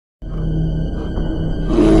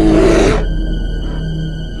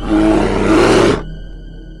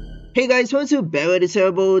Hey guys, welcome to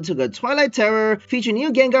𝑑𝑗𝑻𝑪𝑮𝑳 took a Twilight Terror featuring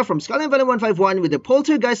new Gengar from Scarlet Valley 151 with the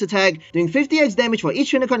Poltergeist attack doing 50x damage for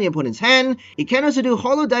each Trinacon in your opponent's hand. It can also do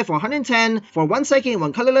Hollow Dive for 110 for 1 Psychic and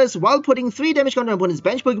 1 Colorless while putting 3 damage counter on opponent's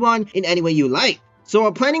bench Pokemon in any way you like. So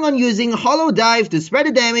we're planning on using Hollow Dive to spread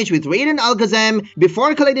the damage with Radiant Alakazam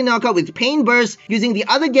before collecting knockout with Pain Burst using the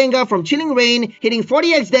other Gengar from Chilling Reign, hitting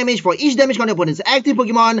 40x damage for each damage counter opponent's active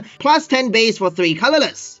Pokemon plus 10 base for 3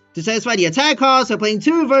 colorless. To satisfy the attack cost, we're playing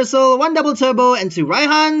 2 Reversal, 1 Double Turbo, and 2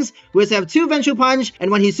 Raihans. We also have 2 Vengeful Punch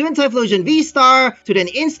and 1 Hisuian Typhlosion VSTAR to then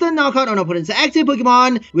instant knockout on opponent's active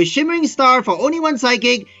Pokemon with Shimmering Star for only 1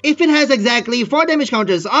 Psychic if it has exactly 4 damage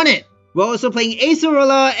counters on it. We're also playing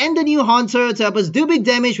Acerola and the new Haunter to help us do big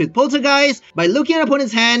damage with Poltergeist by looking at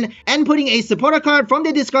opponent's hand and putting a supporter card from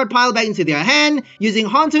their discard pile back into their hand using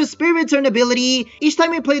Haunter's Spirit Return ability each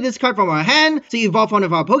time we play this card from our hand to evolve one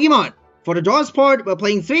of our Pokemon. For the draw support, we're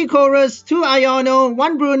playing 3 Colress, 2 Iono,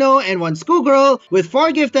 1 Bruno, and 1 Schoolgirl with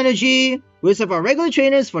 4 Gift Energy. We also have our regular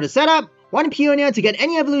trainers for the setup, 1 Peonia to get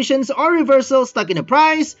any evolutions or reversals stuck in a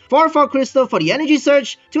prize, 4 Fog Crystal for the energy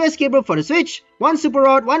search, 2 Escape Rope for the switch, 1 Super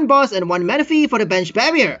Rod, 1 Boss, and 1 Manaphy for the bench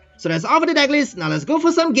barrier. So that's all for the deck list. Now let's go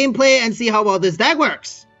for some gameplay and see how well this deck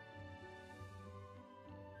works.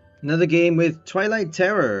 Another game with Twilight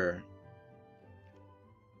Terror.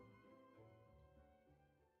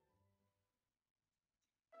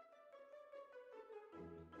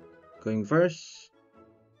 Going first.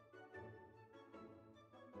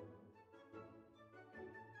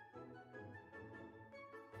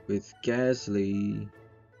 With Gastly.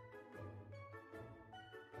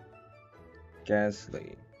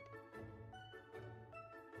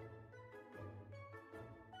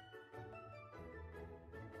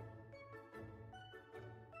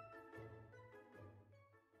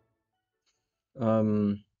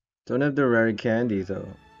 Don't have the Rare Candy though.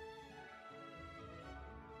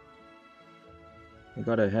 I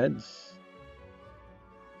got a heads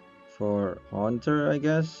for Haunter, I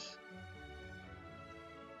guess.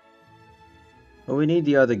 But we need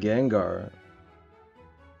the other Gengar.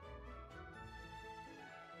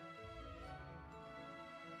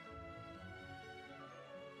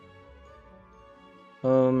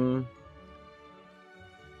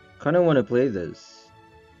 Kinda wanna play this.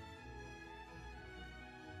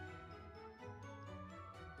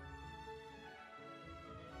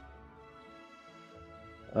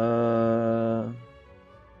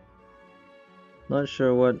 Not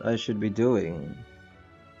sure what I should be doing.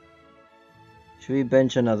 Should we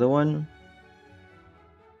bench another one?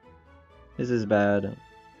 This is bad.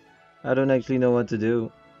 I don't actually know what to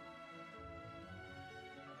do.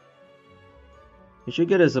 We should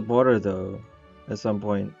get a supporter though, at some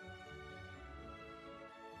point.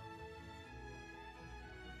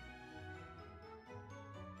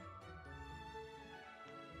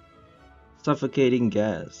 Suffocating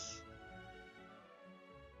gas.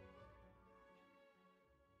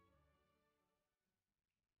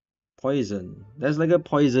 Poison. That's like a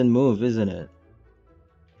poison move, isn't it?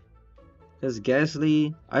 Because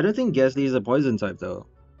Gastly... I don't think Gastly is a poison type though.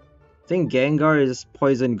 I think Gengar is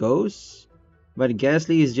poison ghost. But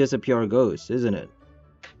Gastly is just a pure ghost, isn't it?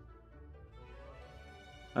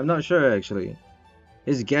 I'm not sure actually.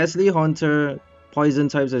 Is Gastly Haunter poison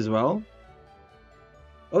types as well?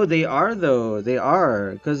 Oh, they are though. They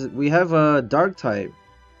are. Because we have a dark type.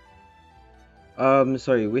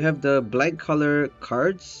 Sorry. We have the black color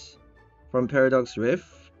cards from Paradox Rift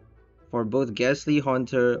for both Gastly,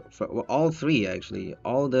 Haunter, for well, all 3 actually.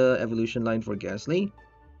 All the evolution line for Gastly.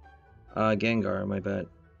 Gengar, my bad.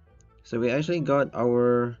 So we actually got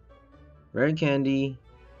our Rare Candy.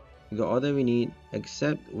 We got all that we need,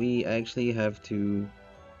 except we actually have to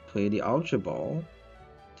play the Ultra Ball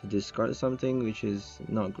to discard something, which is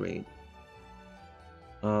not great.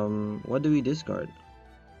 What do we discard?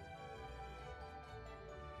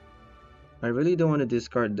 I really don't want to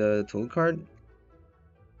discard the tool card.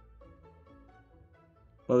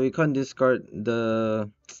 But we can't discard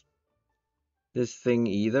this thing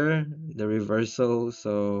either, the reversal,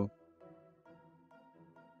 so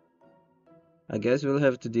I guess we'll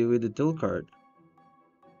have to deal with the tool card.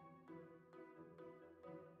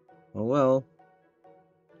 Oh well.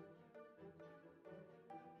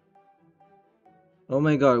 Oh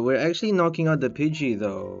my god, we're actually knocking out the Pidgey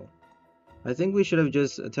though. I think we should have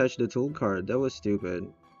just attached the tool card. That was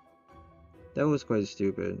stupid. That was quite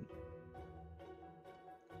stupid.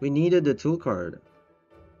 We needed the tool card.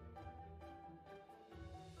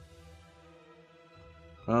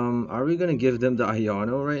 Are we gonna give them the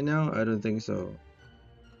Iono right now? I don't think so.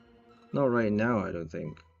 Not right now, I don't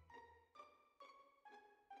think.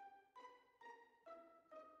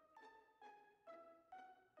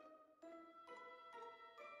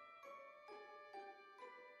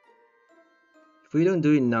 If we don't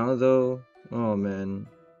do it now though, oh man.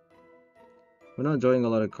 We're not drawing a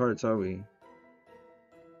lot of cards, are we?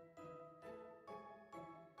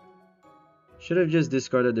 Should have just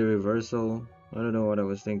discarded the reversal. I don't know what I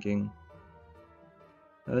was thinking.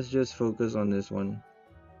 Let's just focus on this one.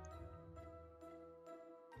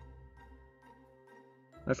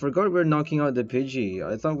 I forgot we're knocking out the Pidgey.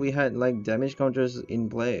 I thought we had like damage counters in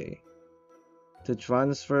play to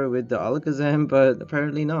transfer with the Alakazam, but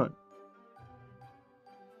apparently not.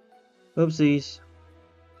 Oopsies.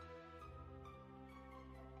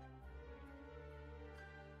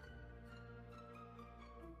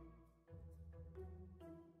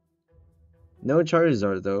 No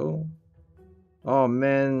Charizard though. Oh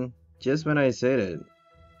man, just when I said it.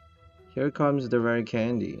 Here comes the Rare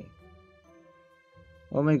Candy.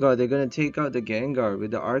 Oh my god, they're gonna take out the Gengar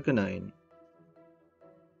with the Arcanine.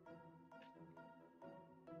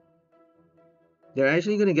 They're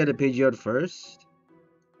actually gonna get a Pidgeot first.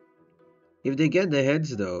 If they get the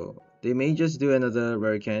heads though, they may just do another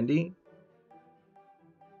Rare Candy.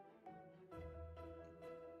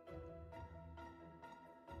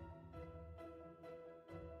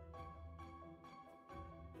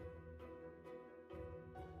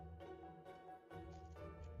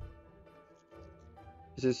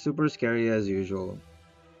 This is super scary as usual.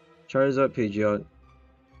 Charizard Pidgeot.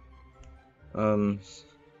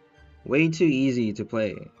 Way too easy to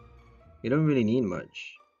play. You don't really need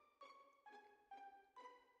much.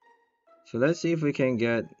 So let's see if we can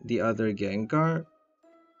get the other Gengar.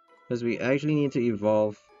 Because we actually need to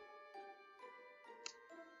evolve.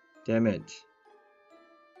 Damn it.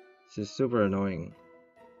 This is super annoying.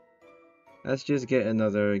 Let's just get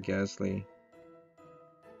another Gastly.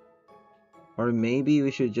 Or maybe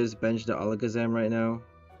we should just bench the Alakazam right now.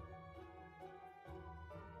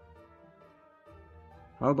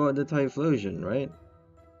 How about the Typhlosion, right?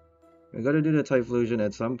 We gotta do the Typhlosion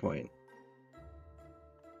at some point.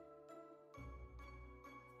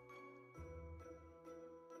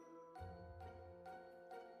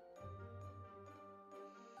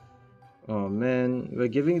 Oh man, we're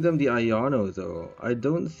giving them the Iono though. I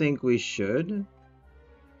don't think we should.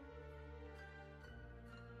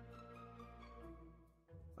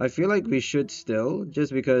 I feel like we should still,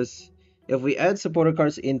 just because if we add supporter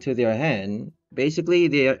cards into their hand, basically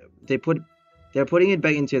they're putting it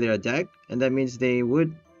back into their deck, and that means they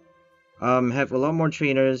would have a lot more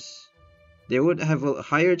trainers. They would have a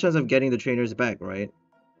higher chance of getting the trainers back, right?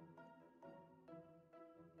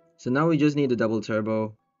 So now we just need a double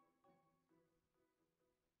turbo.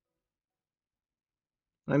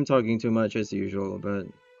 I'm talking too much as usual, but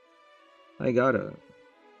I gotta.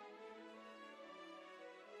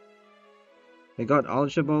 I got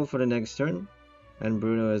Ultra Ball for the next turn, and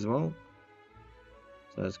Bruno as well.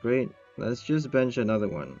 So that's great. Let's just bench another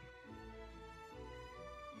one.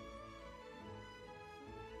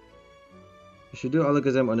 We should do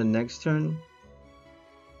Alakazam on the next turn.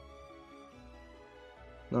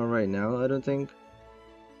 Not right now, I don't think.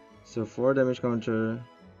 So 4 damage counter,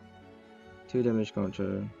 2 damage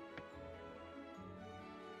counter.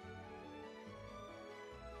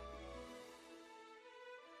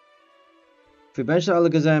 If we bench the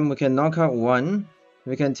Alakazam, we can knock out one.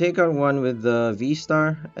 We can take out one with the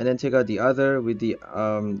V-Star, and then take out the other with the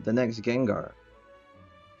next Gengar.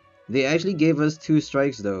 They actually gave us 2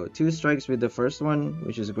 strikes though. 2 strikes with the first one,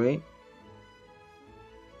 which is great.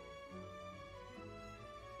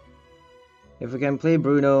 If we can play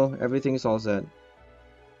Bruno, everything's all set.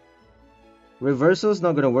 Reversal's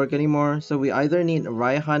not gonna work anymore, so we either need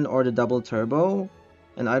Raihan or the double turbo.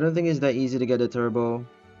 And I don't think it's that easy to get a turbo.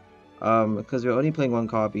 Because we're only playing 1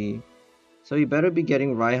 copy. So we better be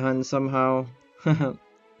getting Raihan somehow.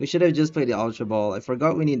 We should have just played the Ultra Ball. I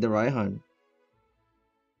forgot we need the Raihan.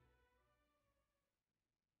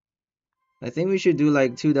 I think we should do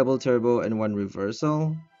like 2 double turbo and 1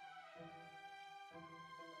 reversal.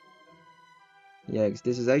 Yikes,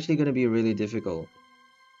 this is actually going to be really difficult.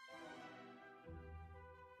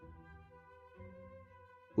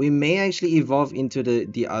 We may actually evolve into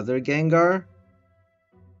the other Gengar.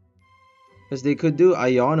 Because they could do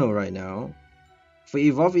Iono right now. If we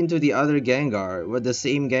evolve into the other Gengar, with the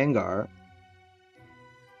same Gengar.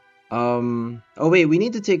 Oh wait, we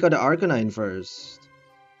need to take out the Arcanine first.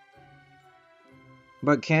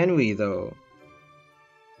 But can we though?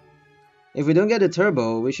 If we don't get a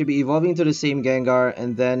turbo, we should be evolving to the same Gengar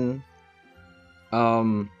and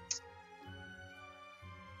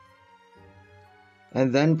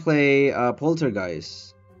then play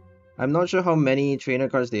Poltergeist. I'm not sure how many trainer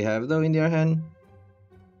cards they have though in their hand.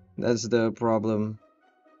 That's the problem,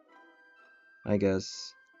 I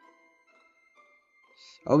guess.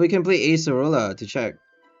 Oh, we can play Acerola to check.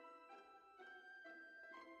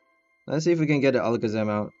 Let's see if we can get the Alakazam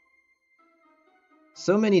out.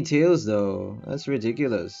 So many tails though. That's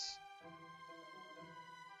ridiculous.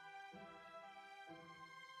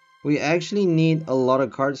 We actually need a lot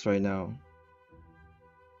of cards right now.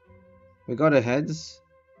 We got a heads.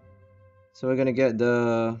 So we're gonna get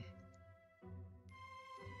the...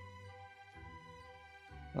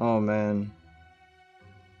 Oh man.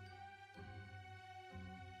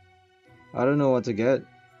 I don't know what to get.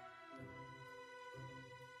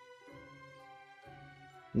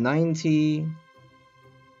 90.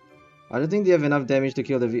 I don't think they have enough damage to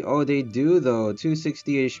kill the V. Oh, they do though.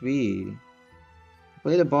 260 HP.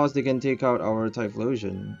 Play the boss, they can take out our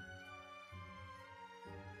Typhlosion.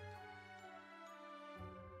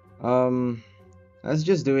 Let's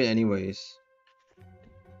just do it anyways.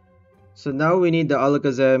 So now we need the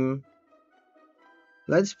Alakazam.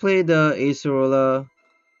 Let's play the Acerola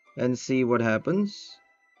and see what happens.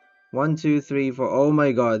 1, 2, 3, 4. Oh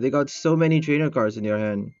my god, they got so many trainer cards in their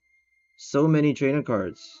hand. So many trainer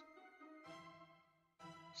cards.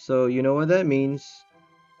 So you know what that means.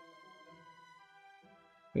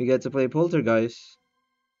 We get to play Poltergeist.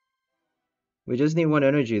 We just need 1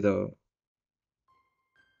 energy though.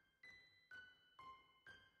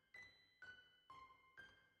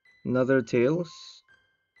 Another Tails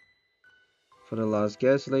for the last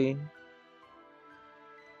Gastly.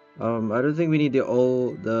 I don't think we need the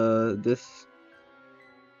orb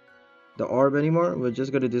anymore. We're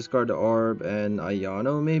just gonna discard the orb and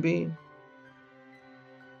Iono maybe.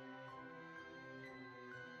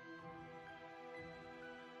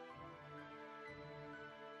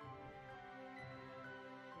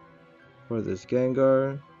 For this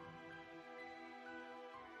Gengar.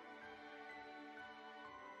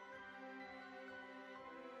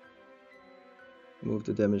 Move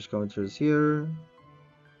the damage counters here.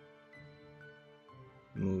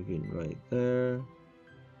 Moving right there.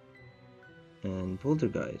 And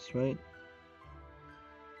Poltergeist, right?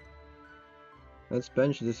 Let's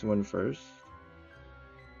bench this one first.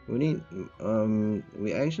 We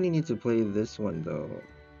actually need to play this one though.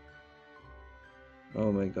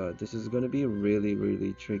 Oh my god, this is gonna be really,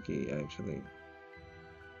 really tricky actually.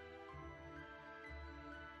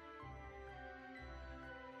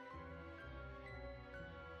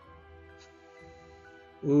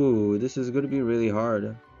 Ooh, this is gonna be really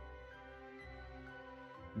hard.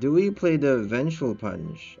 Do we play the Vengeful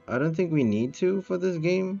Punch? I don't think we need to for this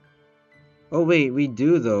game. Oh wait, we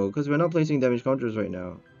do though, because we're not placing damage counters right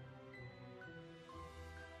now.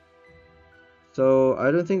 So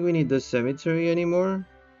I don't think we need the Cemetery anymore.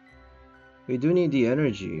 We do need the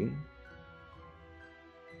energy.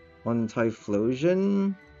 On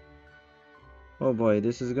Typhlosion. Oh boy,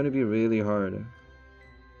 this is gonna be really hard.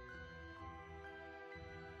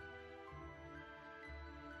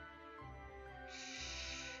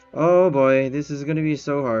 Oh boy, this is gonna be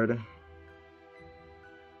so hard.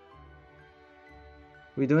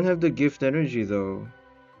 We don't have the gift energy though.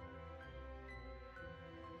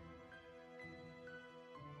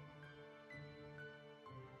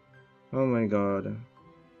 Oh my god.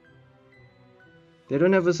 They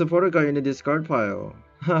don't have a supporter card in the discard pile.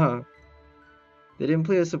 Haha. They didn't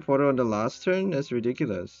play a supporter on the last turn? That's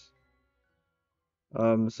ridiculous.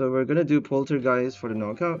 So we're gonna do Poltergeist for the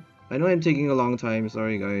knockout. I know I'm taking a long time,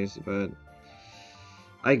 sorry guys, but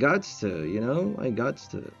I got to, you know? I got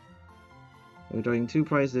to. We're drawing 2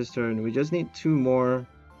 prize this turn. We just need 2 more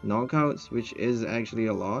knockouts, which is actually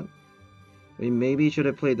a lot. We maybe should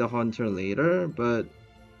have played the Haunter later, but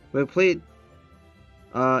we played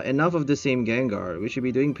enough of the same Gengar. We should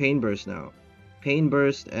be doing Pain Burst now. Pain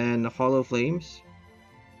Burst and Hollow Flames.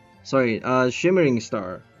 Sorry, Shimmering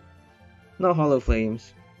Star. Not Hollow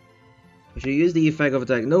Flames. We should use the effect of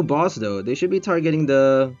attack. No boss though. They should be targeting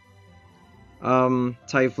the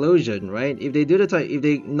Typhlosion, right? If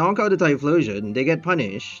they knock out the Typhlosion, they get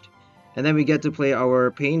punished, and then we get to play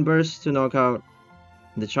our Pain Burst to knock out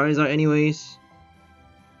the Charizard anyways.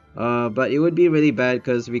 But it would be really bad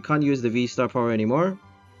because we can't use the V-Star power anymore.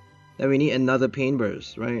 Then we need another Pain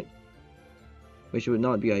Burst, right? Which would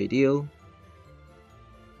not be ideal.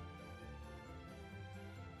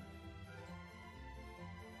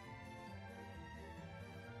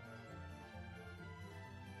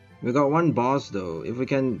 We got 1 boss though. If we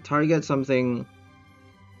can target something,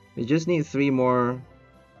 we just need 3 more.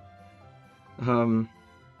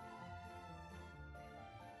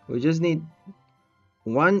 We just need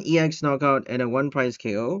 1 EX knockout and a 1 prize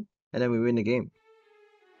KO, and then we win the game.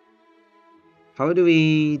 How do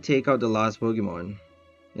we take out the last Pokemon?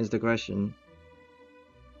 Is the question.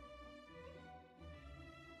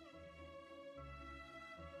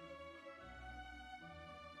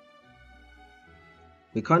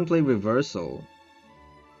 We can't play Reversal.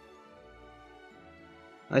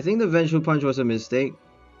 I think the Vengeful Punch was a mistake.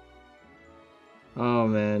 Oh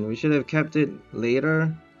man, we should have kept it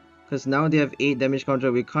later. Because now they have 8 damage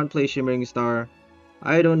counter. We can't play Shimmering Star.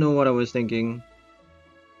 I don't know what I was thinking.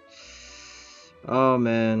 Oh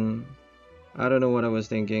man. I don't know what I was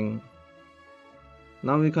thinking.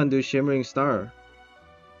 Now we can't do Shimmering Star.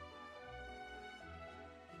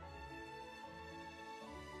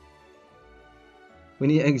 We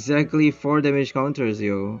need exactly 4 damage counters,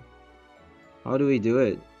 yo. How do we do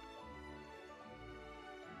it?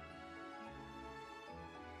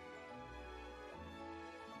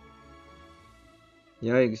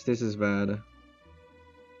 Yikes, this is bad.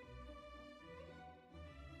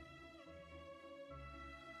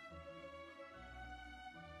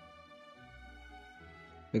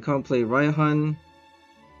 We can't play Raihan.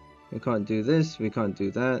 We can't do this, we can't do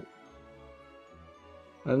that.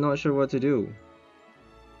 I'm not sure what to do.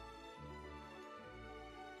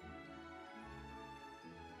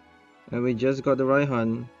 And we just got the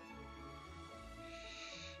Raihan.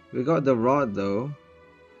 We got the Rod though.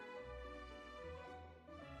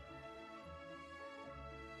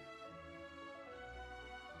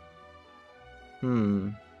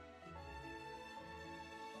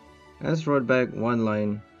 Let's rod back 1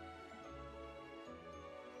 line.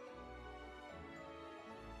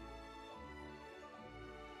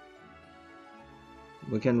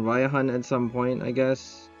 We can Raihan at some point, I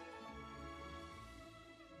guess.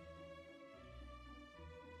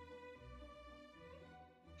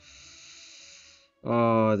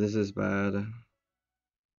 Oh, this is bad.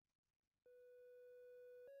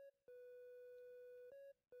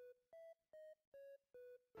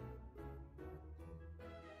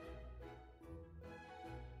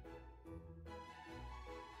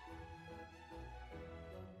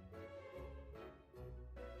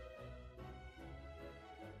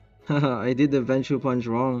 I did the Vengeful Punch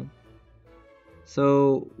wrong.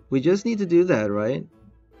 So, we just need to do that, right?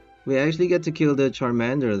 We actually get to kill the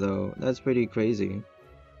Charmander though. That's pretty crazy.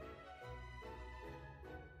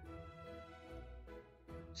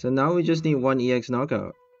 So now we just need 1 EX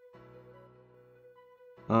knockout.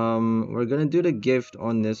 We're gonna do the gift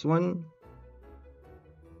on this one.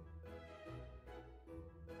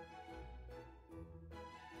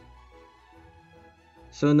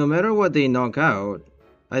 So no matter what they knock out,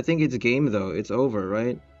 I think it's game though. It's over,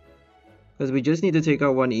 right? Because we just need to take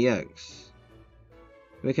out 1 EX.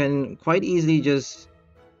 We can quite easily just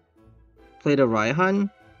play the Raihan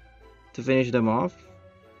to finish them off.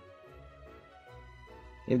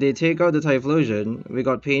 If they take out the Typhlosion, we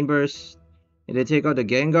got Pain Burst. If they take out the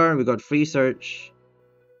Gengar, we got Free Search.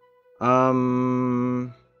 We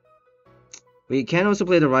can also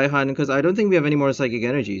play the Raihan because I don't think we have any more Psychic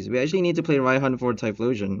Energies. We actually need to play Raihan for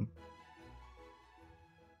Typhlosion.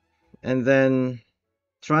 And then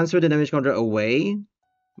transfer the damage counter away.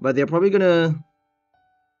 But they're probably gonna...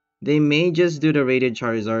 They may just do the Radiant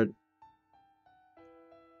Charizard.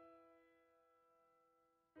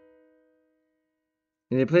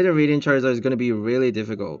 If they play the Radiant Charizard, it's gonna be really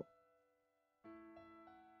difficult.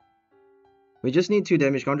 We just need 2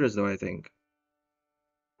 damage counters though, I think.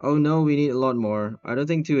 Oh no, we need a lot more. I don't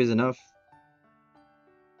think 2 is enough.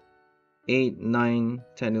 8, 9,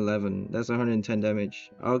 10, 11. That's 110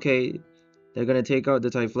 damage. Okay, they're gonna take out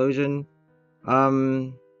the Typhlosion.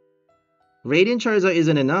 Radiant Charizard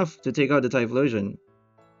isn't enough to take out the Typhlosion.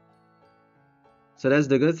 So that's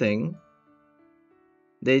the good thing.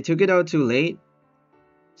 They took it out too late.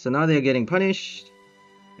 So now they're getting punished.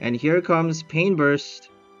 And here comes Pain Burst.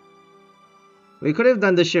 We could have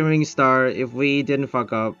done the Shimmering Star if we didn't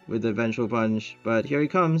fuck up with the Vengeful Punch, but here it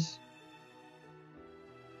comes.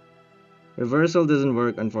 Reversal doesn't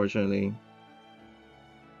work, unfortunately.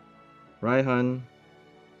 Raihan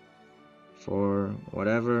for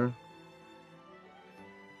whatever.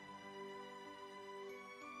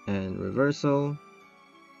 And Reversal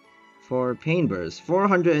for Pain Burst.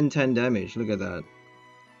 410 damage, look at that.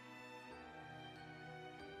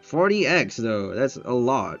 40x though, that's a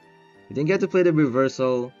lot. We didn't get to play the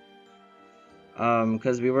Reversal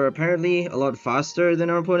because we were apparently a lot faster than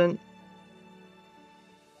our opponent.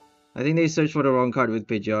 I think they searched for the wrong card with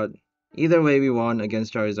Pidgeot. Either way, we won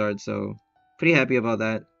against Charizard, so pretty happy about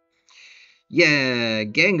that. Yeah,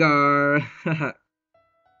 Gengar!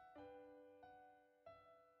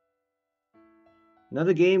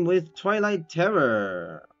 Another game with Twilight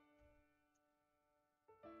Terror.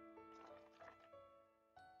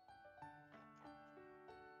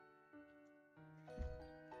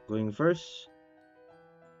 Going first.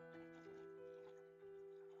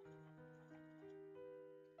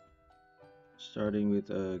 Starting with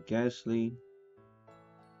Gastly.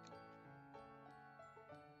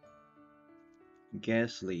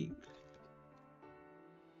 Gastly.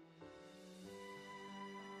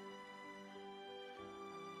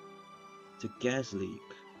 It's a Gastly.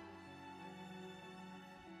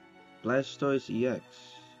 Blastoise EX.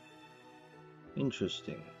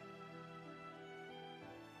 Interesting.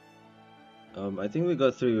 I think we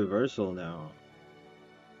got 3 reversal now.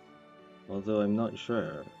 Although I'm not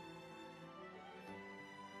sure.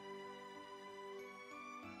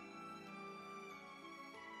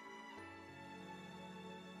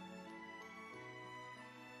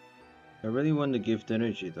 I really want the gift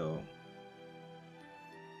energy though.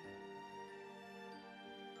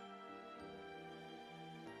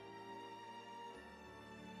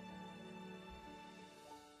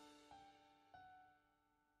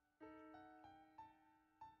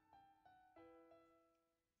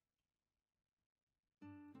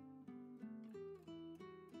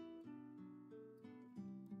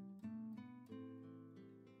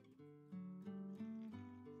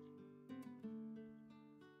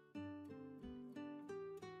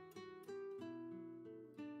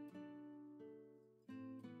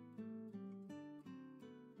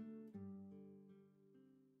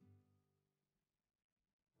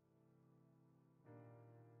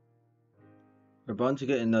 We're bound to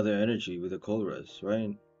get another energy with the Colress,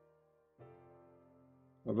 right?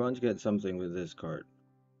 We're bound to get something with this card.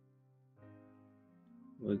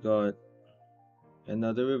 We got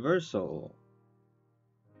another reversal.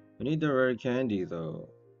 We need the Rare Candy though.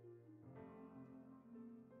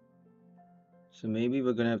 So maybe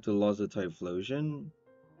we're gonna have to lose the Typhlosion?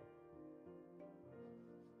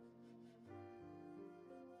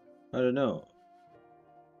 I don't know.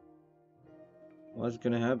 What's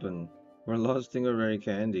gonna happen? We're losing a Rare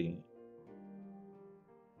Candy.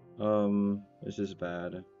 This is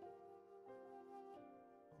bad.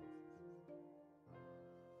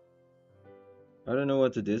 I don't know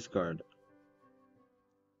what to discard.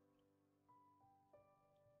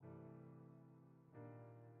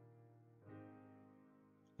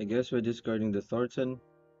 I guess we're discarding the Thornton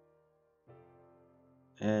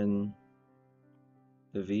and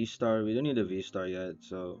the V-Star. We don't need a V-Star yet,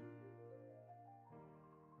 so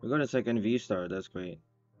we got a second V-Star. That's great.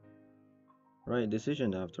 Right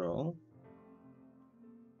decision after all.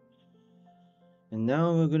 And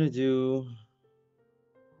now we're gonna do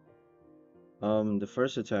the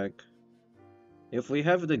first attack. If we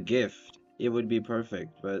have the gift, it would be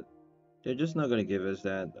perfect, but they're just not gonna give us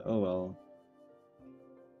that. Oh well.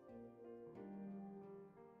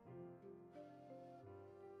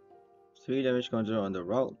 Three damage counter on the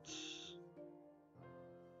routes.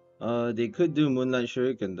 They could do Moonlight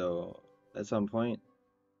Shuriken though at some point,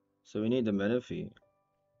 so we need the Manaphy.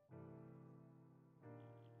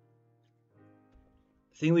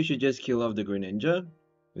 I think we should just kill off the Greninja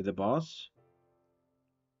with the boss,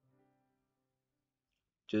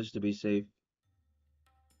 just to be safe.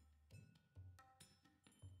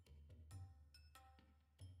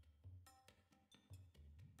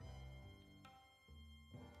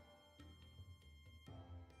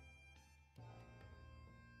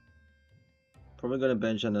 Probably gonna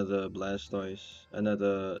bench another Blastoise,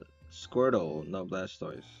 another Squirtle, not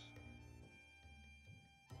Blastoise.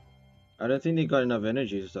 I don't think they got enough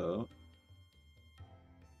energies though.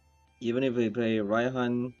 Even if they play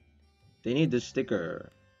Raihan, they need the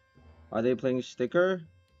sticker. Are they playing sticker?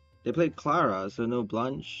 They played Clara, so no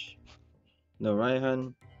Blanche, no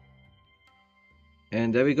Raihan.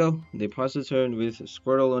 And there we go. They pass the turn with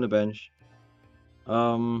Squirtle on the bench.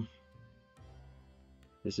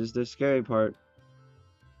 This is the scary part.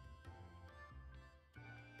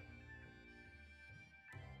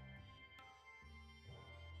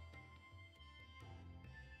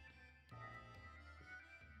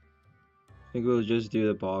 I think we'll just do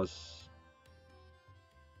the boss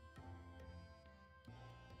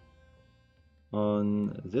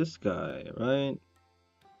on this guy, right?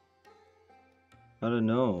 I don't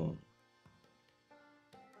know.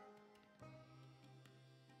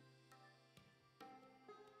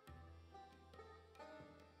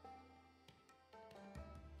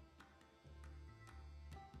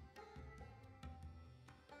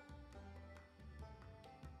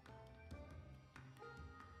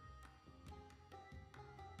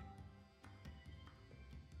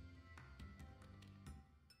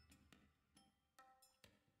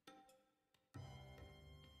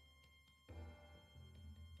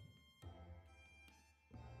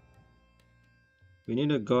 We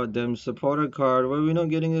need a goddamn supporter card. Why are we not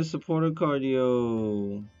getting a supporter card,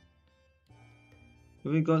 yo?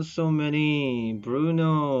 We got so many.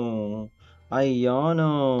 Bruno,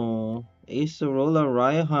 Iono, Acerola,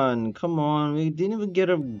 Raihan. Come on, we didn't even get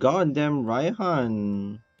a goddamn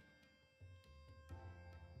Raihan.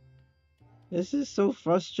 This is so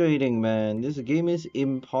frustrating, man. This game is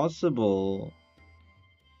impossible.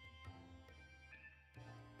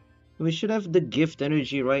 We should have the gift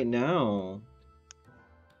energy right now.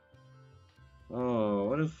 Oh,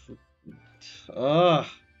 what if... Ugh.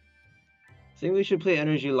 I think we should play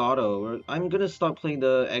Energy Lotto. I'm gonna stop playing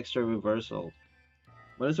the extra reversal.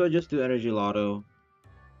 Might as well just do Energy Lotto.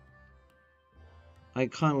 I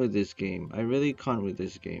can't with this game. I really can't with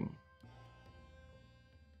this game.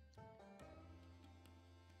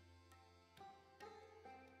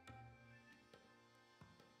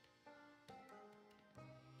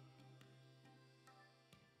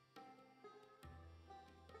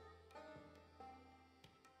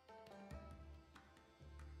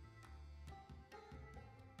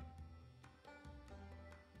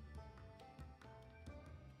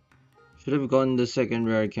 Should have gotten the second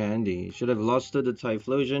rare candy. Should have lost to the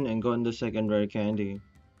Typhlosion and gotten the second rare candy.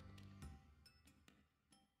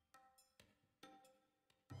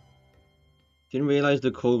 Didn't realize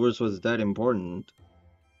the Colress was that important.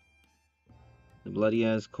 The bloody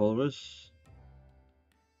ass Colress.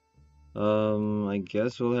 I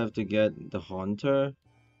guess we'll have to get the Haunter.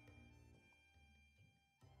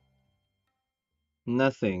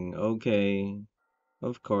 Nothing. Okay.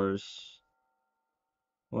 Of course.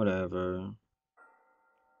 Whatever.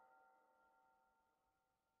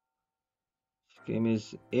 This game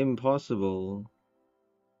is impossible.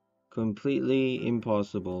 Completely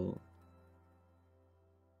impossible.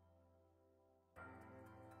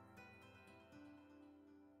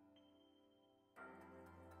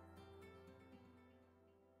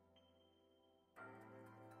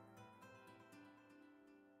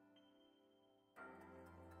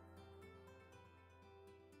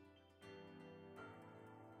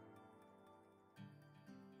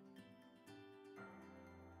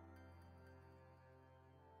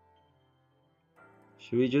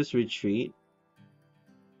 Should we just retreat?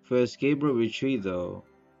 For Escape Rope retreat though,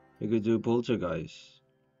 we could do Poltergeist.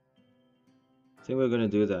 I think we're gonna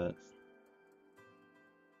do that.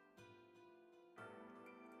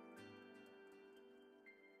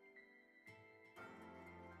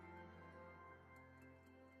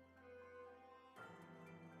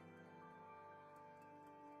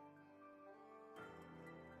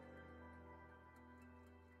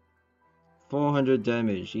 $400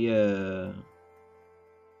 damage, yeah.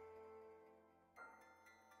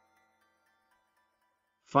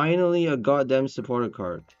 Finally, a goddamn supporter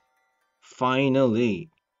card. Finally.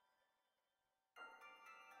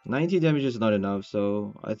 90 damage is not enough,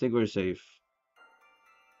 so I think we're safe.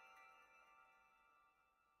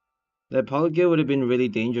 That Palkia would have been really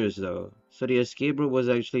dangerous though. So the Escape Rope was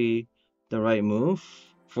actually the right move,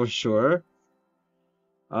 for sure.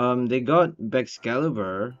 They got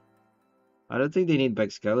𝑬𝒄𝒂𝒓𝒍𝒆𝒕. I don't think they need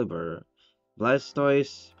𝑬𝒄𝒂𝒓𝒍𝒆𝒕.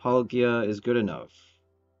 Blastoise, Palkia is good enough.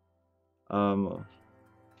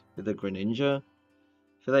 With the Greninja, I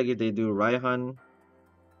feel like if they do Raihan,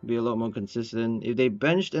 be a lot more consistent. If they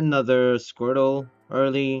benched another Squirtle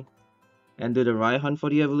early and do the Raihan for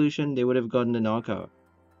the evolution, they would have gotten the knockout.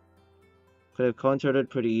 Could have countered it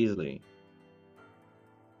pretty easily.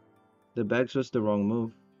 The Bags was the wrong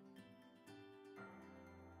move.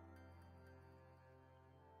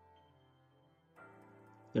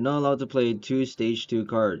 You're not allowed to play 2 stage 2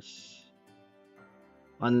 cards.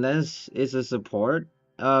 Unless it's a support.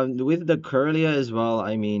 With the Kirlia as well,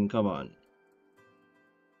 I mean, come on.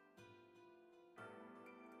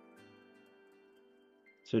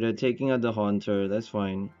 So they're taking out the Haunter, that's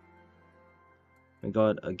fine. We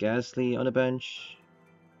got a Gastly on the bench.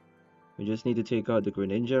 We just need to take out the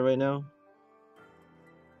Greninja right now.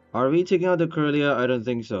 Are we taking out the Kirlia? I don't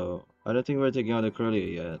think so. I don't think we're taking out the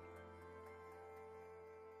Kirlia yet.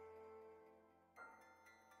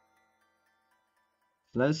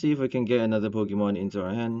 Let's see if we can get another Pokemon into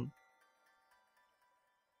our hand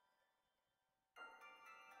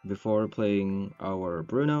before playing our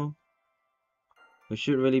Bruno. We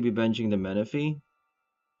should really be benching the Manaphy.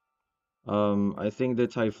 I think the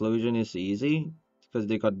Typhlosion is easy because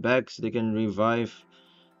they got Bex. They can revive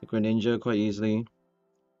the Greninja quite easily.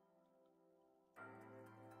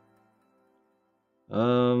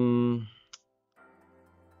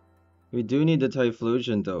 We do need the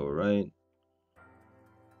Typhlosion though, right?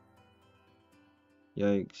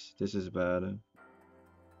 Yikes, this is bad.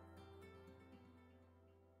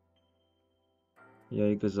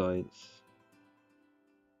 Yikes.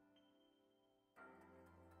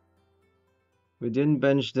 We didn't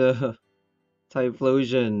bench the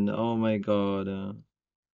Typhlosion. Oh my god.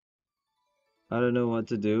 I don't know what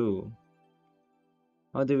to do.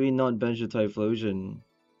 How did we not bench the Typhlosion?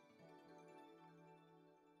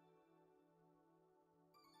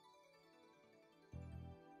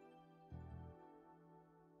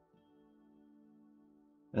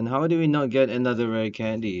 And how do we not get another rare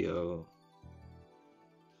candy, yo?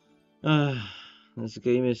 This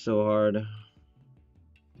game is so hard.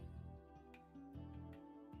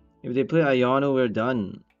 If they play Iono, we're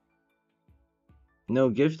done. No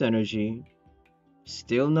gift energy.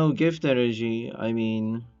 Still no gift energy. I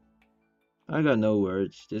mean, I got no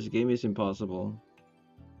words. This game is impossible.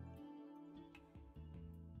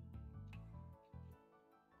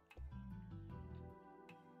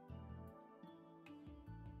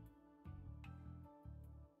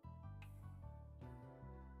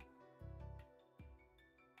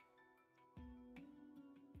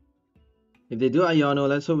 If they do Iono,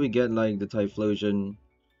 let's hope we get like the Typhlosion.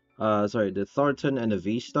 The Thornton and the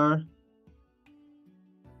V-Star.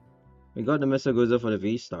 We got the Mesagoza for the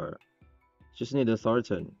V-Star. Just need the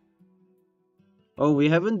Thornton. Oh, we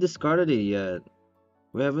haven't discarded it yet.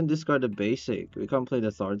 We haven't discarded basic. We can't play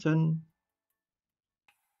the Thornton.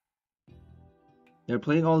 They're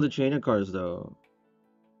playing all the trainer cards though.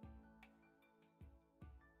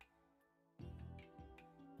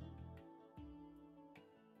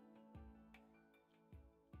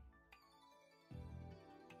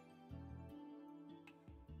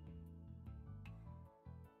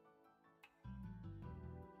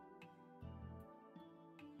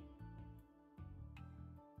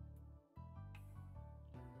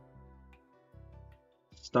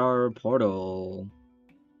 Star Portal.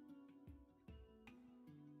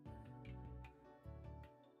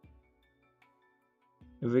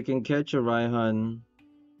 If we can catch a Raihan,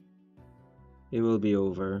 it will be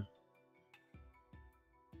over.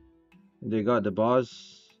 If they got the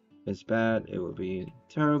boss, it's bad. It will be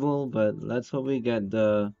terrible, but let's hope we get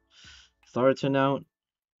the Thornton out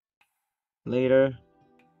later.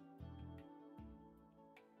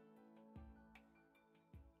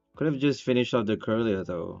 Could have just finished off the Curlier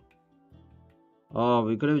though. Oh,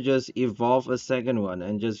 we could have just evolved a second one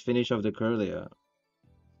and just finished off the Curlier.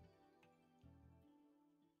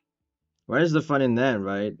 Where's the fun in that,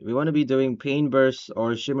 right? We want to be doing Pain Burst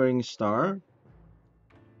or Shimmering Star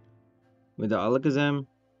with the Alakazam.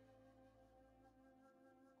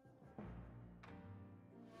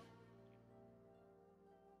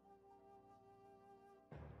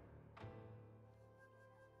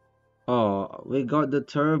 Oh, we got the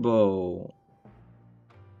Turbo.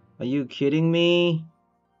 Are you kidding me?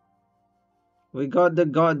 We got the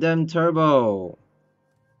goddamn Turbo.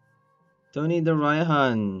 Don't need the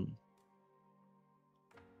Raihan.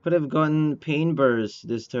 Could have gotten Pain Burst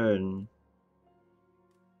this turn.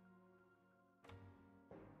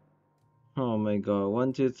 Oh my god.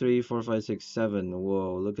 1, 2, 3, 4, 5, 6, 7.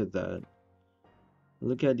 Whoa, look at that.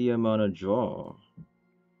 Look at the amount of draw.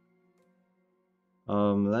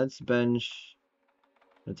 Let's bench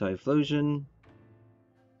the Typhlosion.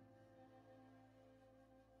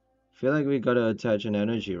 Feel like we gotta attach an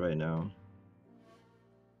energy right now.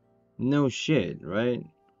 No shit, right?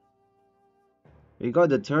 We got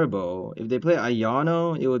the Turbo. If they play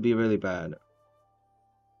Iono, it would be really bad.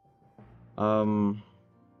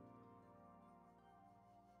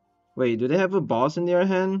 Wait, do they have a boss in their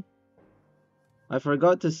hand? I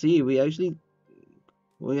forgot to see. We actually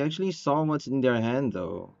saw what's in their hand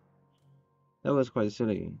though. That was quite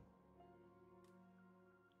silly.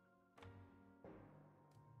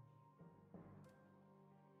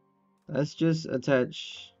 Let's just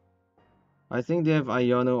attach. I think they have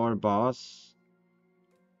Iono or boss.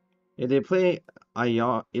 If they play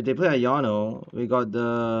Iono, we got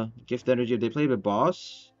the gift energy. If they play the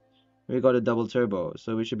boss, we got a double turbo,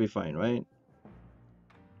 so we should be fine, right?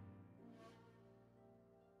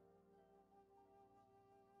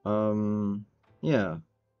 Yeah.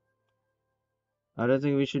 I don't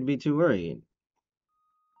think we should be too worried.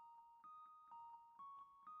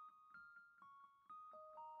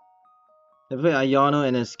 If they play Iono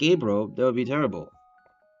and Escape Rope, that would be terrible.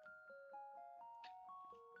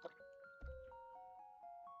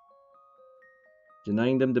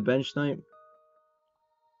 Denying them the bench snipe.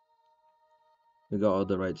 We got all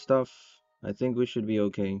the right stuff. I think we should be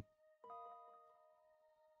okay.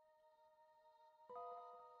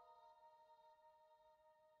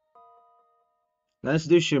 Let's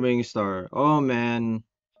do Shimmering Star. Oh man.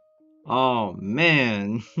 Oh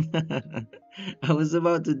man. I was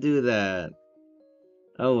about to do that.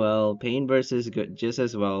 Oh well, Pain Burst is good just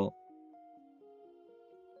as well.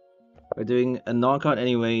 We're doing a knockout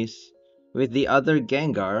anyways. With the other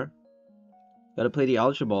Gengar. Gotta play the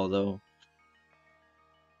Ultra Ball though.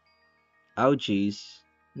 Ouchies.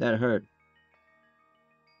 That hurt.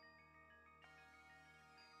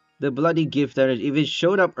 The bloody gift energy. If it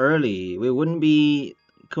showed up early, we wouldn't be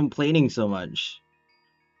complaining so much.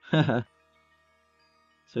 So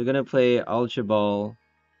we're gonna play Ultra Ball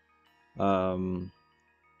to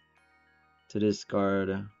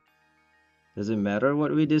discard. Does it matter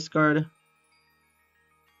what we discard?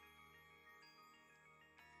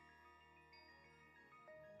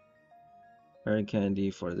 Rare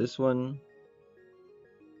Candy for this one.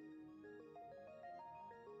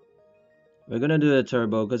 We're gonna do a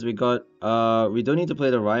turbo because we got we don't need to play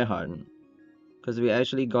the Raihan because we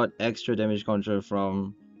actually got extra damage control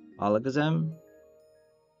from Alakazam.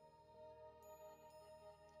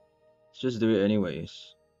 Let's just do it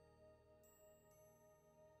anyways.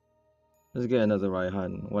 Let's get another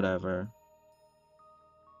Raihan, whatever.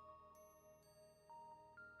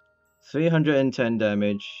 310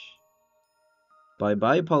 damage. Bye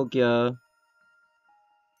bye Palkia.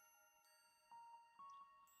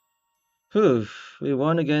 Whew, we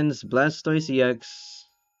won against Blastoise EX.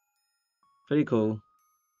 Pretty cool.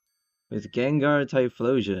 With Gengar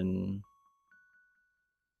Typhlosion.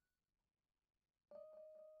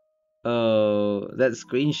 Oh, that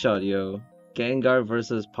screenshot, yo. Gengar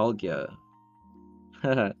versus Palkia.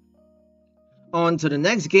 On to the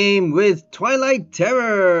next game with Twilight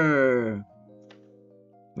Terror.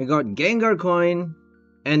 We got Gengar Coin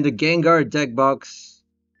and the Gengar deck box.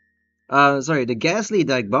 The Gastly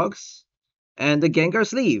deck box and the Gengar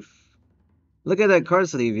sleeve. Look at that card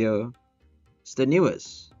sleeve, yo. It's the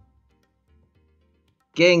newest.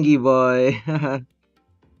 Gengi boy.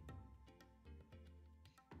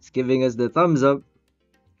 It's giving us the thumbs up.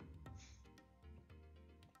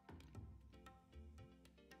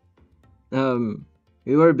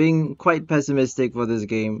 We were being quite pessimistic for this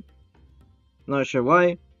game. Not sure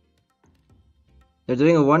why. They're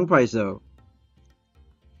doing a one price though.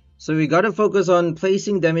 So we gotta focus on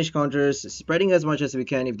placing damage counters, spreading as much as we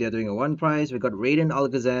can if they're doing a one price. We got Radiant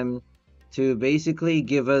Alakazam to basically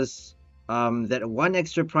give us that one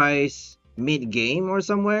extra price mid-game or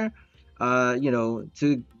somewhere.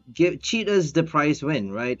 To cheat us the price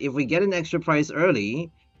win, right? If we get an extra price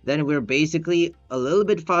early, then we're basically a little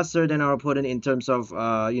bit faster than our opponent in terms of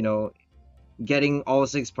getting all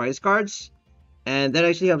 6 prize cards, and that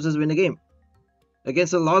actually helps us win the game.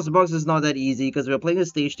 Against the Lost Box is not that easy because we're playing a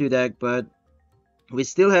stage 2 deck, but we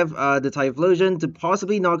still have the Typhlosion to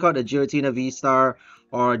possibly knock out a Giratina V-Star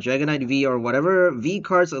or Dragonite V or whatever V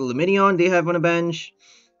cards Lumineon they have on the bench.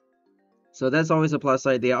 So that's always a plus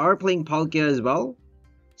side. They are playing Palkia as well,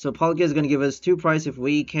 so Palkia is going to give us 2 price if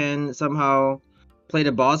we can somehow play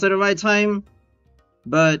the boss at the right time.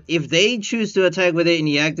 But if they choose to attack with it in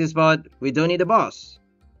the active spot, we don't need the boss,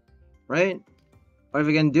 right? Or if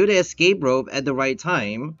we can do the escape rope at the right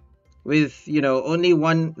time with, only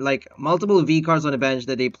one, multiple V cards on the bench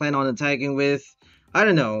that they plan on attacking with. I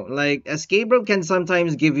don't know, escape rope can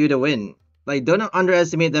sometimes give you the win. Don't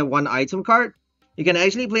underestimate that one item card. You can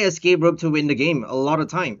actually play escape rope to win the game a lot of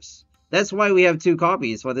times. That's why we have 2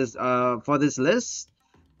 copies for this list.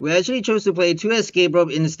 We actually chose to play 2 escape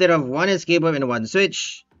rope instead of 1 escape rope and 1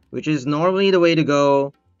 switch, which is normally the way to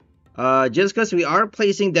go. Just because we are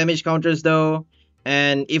placing damage counters though,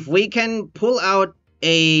 and if we can pull out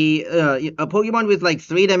a Pokemon with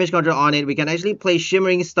 3 damage counter on it, we can actually play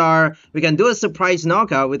Shimmering Star. We can do a surprise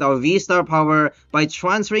knockout with our V-Star power by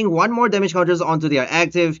transferring 1 more damage counters onto their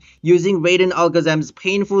active using Radiant Alakazam's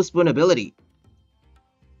Painful Spoon ability.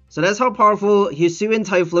 So that's how powerful Hisuian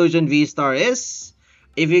Typhlosion V-Star is.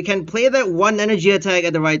 If you can play that 1 energy attack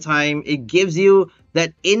at the right time, it gives you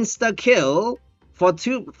that insta kill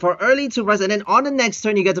for early 2 price, and then on the next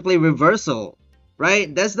turn you get to play Reversal,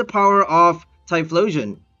 right? That's the power of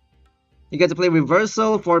Typhlosion. You get to play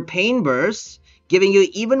Reversal for Pain Burst, giving you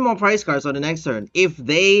even more prize cards on the next turn. If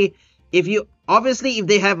they have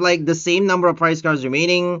the same number of prize cards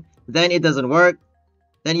remaining, then it doesn't work.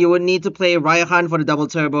 Then you would need to play Raihan for the double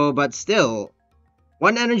turbo, but still,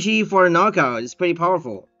 1 energy for a knockout is pretty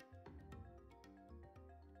powerful.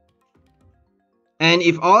 And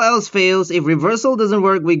if all else fails, if Reversal doesn't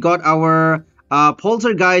work, we got our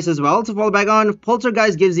Poltergeist as well to fall back on.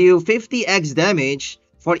 Poltergeist gives you 50x damage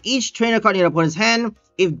for each trainer card in your opponent's hand.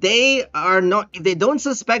 If they don't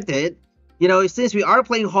suspect it, since we are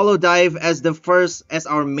playing Hollow Dive as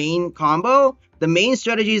our main combo, the main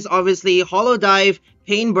strategy is obviously Hollow Dive,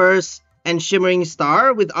 Pain Burst, and Shimmering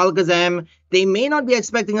Star with Alakazam. They may not be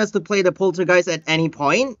expecting us to play the Poltergeist at any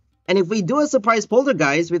point. And if we do a surprise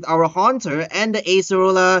Poltergeist with our Haunter and the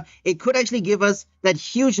Acerola, it could actually give us that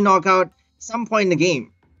huge knockout some point in the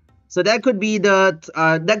game. So that could be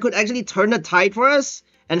that could actually turn the tide for us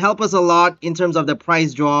and help us a lot in terms of the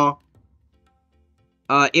prize draw.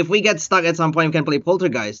 If we get stuck at some point, we can play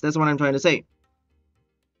Poltergeist. That's what I'm trying to say.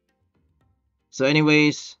 So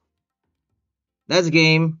anyways, that's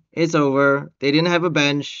game. It's over. They didn't have a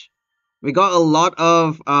bench. We got a lot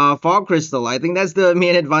of Fog Crystal. I think that's the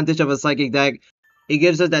main advantage of a Psychic deck. It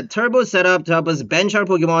gives us that turbo setup to help us bench our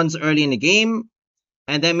Pokemons early in the game.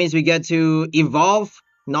 And that means we get to evolve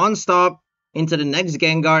non-stop into the next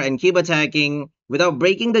Gengar and keep attacking without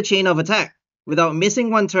breaking the chain of attack, without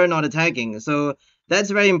missing one turn not attacking. So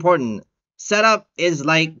that's very important. Setup is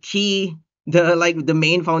like key, the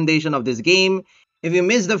main foundation of this game. If you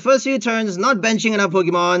miss the first few turns not benching enough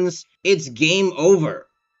Pokemons, it's game over.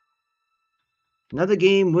 Another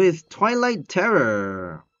game with Twilight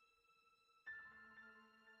Terror.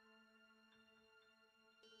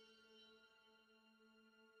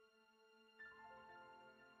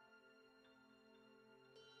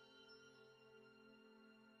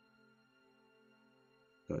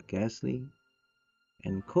 Got Gastly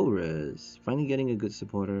and Colress, finally getting a good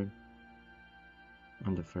supporter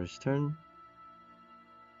on the first turn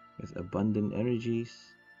with abundant energies.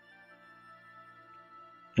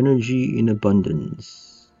 Energy in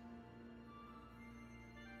abundance.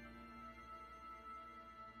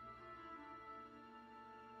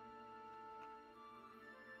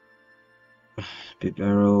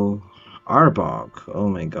 Bibarel Arbok. Oh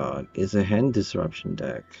my god, it's a hand disruption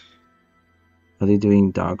deck. Are they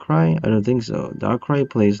doing Darkrai? I don't think so. Darkrai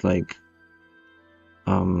plays like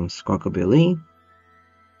Squawkabilly.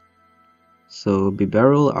 So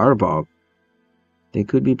Bibarel Arbok. They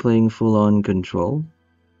could be playing full-on control.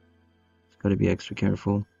 Gotta be extra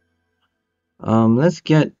careful. Let's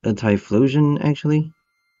get a Typhlosion actually.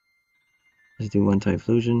 Let's do one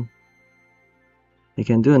Typhlosion. They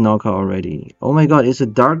can do a knockout already. Oh my god, it's a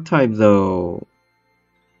dark type though.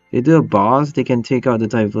 They do a boss, they can take out the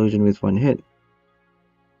Typhlosion with one hit.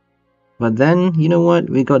 But then, you know what?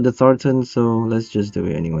 We got the Thornton, so let's just do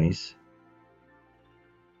it anyways.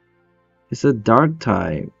 It's a dark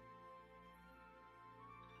type.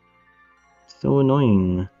 So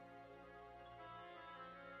annoying.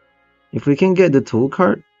 If we can get the tool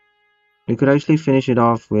cart, we could actually finish it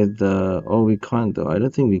off with the... Oh, we can't though. I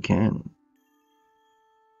don't think we can.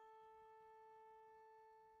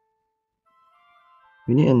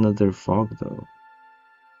 We need another fog though.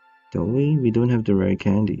 Don't we? We don't have the rare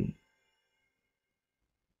candy.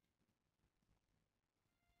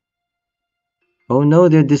 Oh no,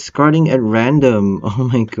 they're discarding at random. Oh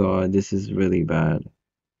my god, this is really bad.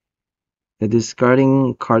 They're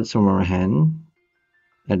discarding cards from our hand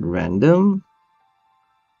at random,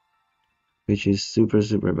 which is super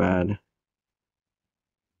bad.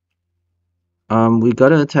 We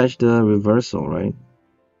gotta attach the reversal, right?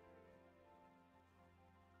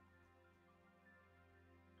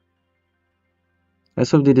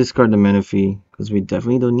 Let's hope they discard the Manaphy, because we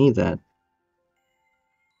definitely don't need that.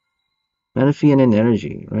 Manaphy and an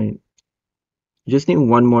energy, right? You just need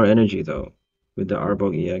one more energy though, with the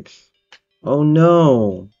Arbok EX. Oh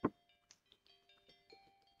no!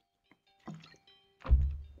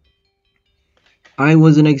 I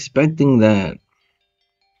wasn't expecting that.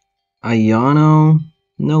 Iono?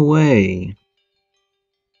 No way.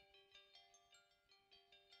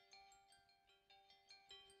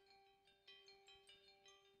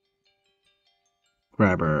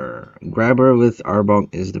 Grabber. Grabber with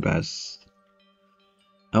Arbok is the best.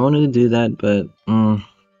 I wanted to do that, but I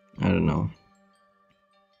don't know.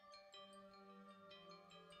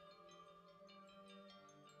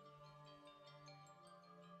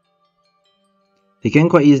 You can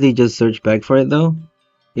quite easily just search back for it though.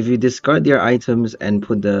 If you discard their items and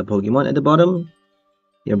put the Pokemon at the bottom,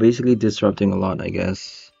 you're basically disrupting a lot, I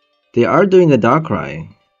guess. They are doing a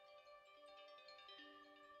Darkrai.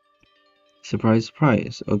 Surprise,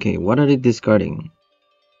 surprise. Okay, what are they discarding?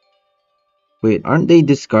 Wait, aren't they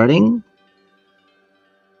discarding?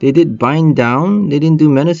 They did Bind Down? They didn't do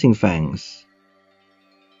Menacing Fangs.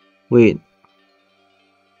 Wait.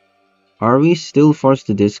 Are we still forced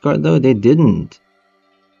to discard though? They didn't.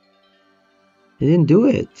 They didn't do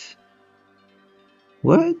it.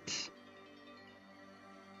 What?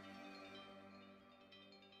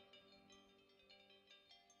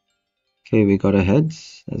 Okay, we got a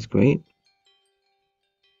heads. That's great.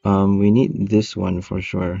 We need this one for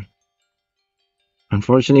sure.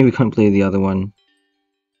 Unfortunately, we can't play the other one.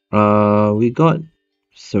 We got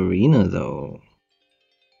Serena though.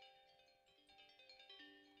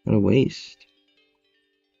 What a waste.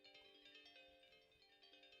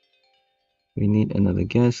 We need another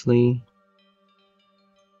Gastly.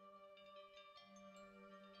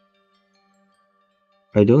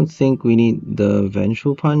 I don't think we need the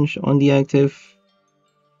Vengeful Punch on the active.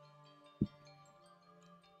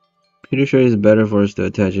 Pretty sure it's better for us to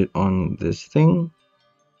attach it on this thing.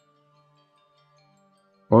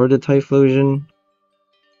 Or the Typhlosion.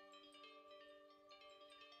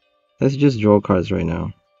 Let's just draw cards right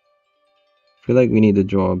now. I feel like we need to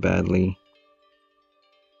draw badly.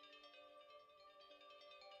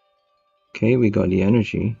 Okay, we got the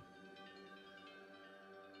energy.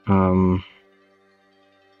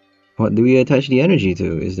 What do we attach the energy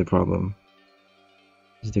to is the problem.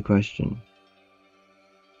 Is the question.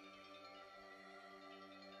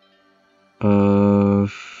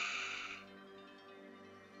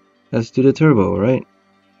 Let's do the turbo, right?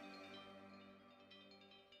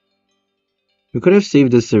 We could have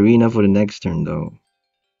saved the Serena for the next turn though.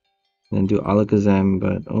 And do Alakazam,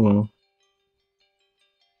 but oh well.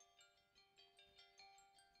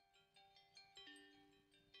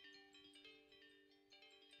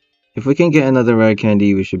 If we can get another rare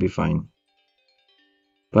candy, we should be fine.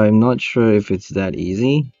 But I'm not sure if it's that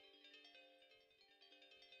easy.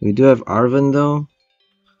 We do have Arven though.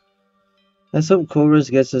 Let's hope Colress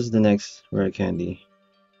gets us the next rare candy.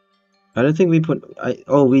 I don't think we put...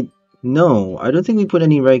 No, I don't think we put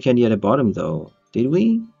any rare candy at the bottom though. Did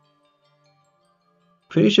we?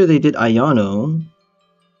 Pretty sure they did Iono.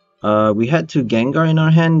 We had 2 Gengar in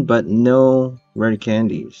our hand, but no rare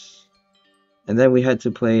candies. And then we had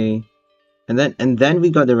to play... And then we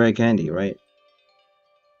got the rare candy, right?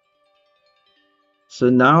 So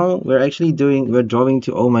now we're actually drawing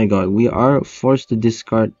to... Oh my god, we are forced to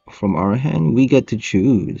discard from our hand. We get to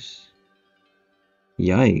choose.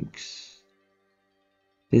 Yikes.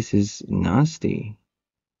 This is nasty.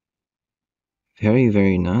 Very,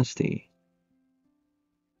 very nasty.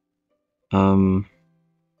 Oh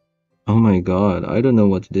my god, I don't know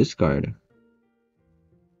what to discard.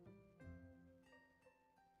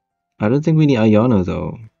 I don't think we need Iono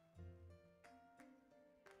though.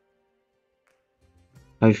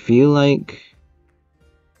 I feel like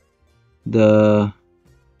the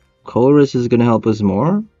Colress is gonna help us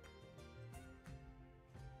more.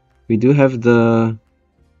 We do have the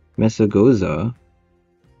Mesagoza.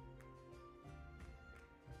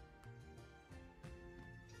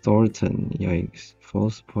 Thornton, yikes.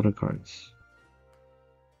 False supporter cards.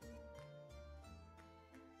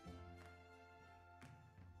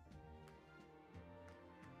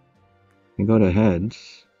 We got a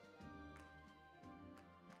heads.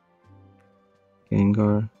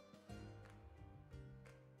 Gengar.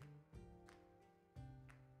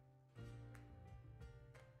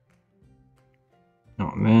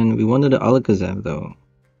 Oh man, we wanted the Alakazam though.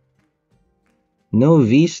 No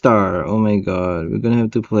V-STAR. Oh my god, we're gonna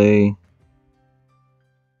have to play...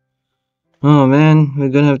 Oh man, we're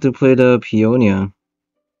gonna have to play the Peonia.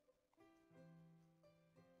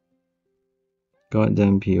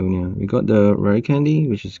 Goddamn Peonia. We got the rare candy,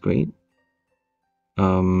 which is great.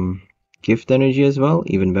 Gift energy as well,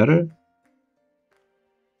 even better.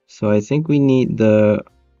 So I think we need the...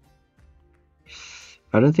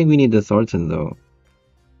 I don't think we need the Thornton though.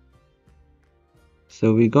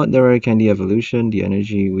 So we got the rare candy evolution, the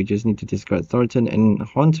energy. We just need to discard Thornton and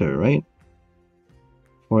Haunter, right?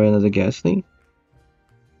 For another Gastly.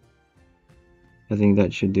 I think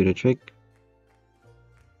that should do the trick.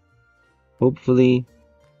 Hopefully.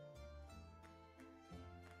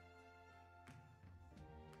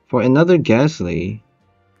 For another Gastly.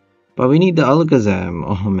 But we need the Alakazam.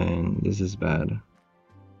 Oh man, this is bad.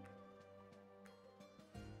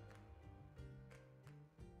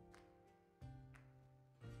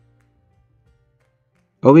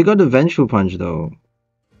 Oh, we got the Vengeful Punch though.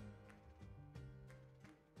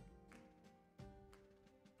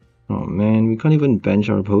 Oh man, we can't even bench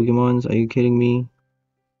our Pokemons. Are you kidding me?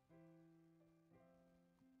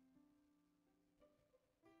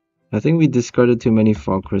 I think we discarded too many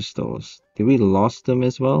Fog Crystals. Did we lost them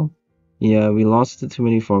as well? Yeah, we lost too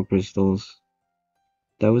many Fog Crystals.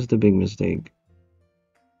 That was the big mistake.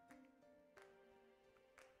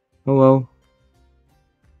 Oh well.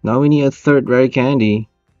 Now we need a third rare candy.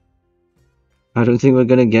 I don't think we're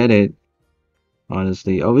gonna get it.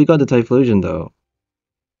 Honestly. Oh, we got the Typhlosion though.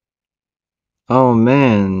 Oh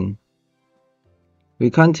man. We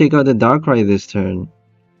can't take out the Darkrai this turn.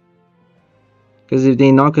 Because if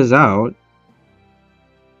they knock us out...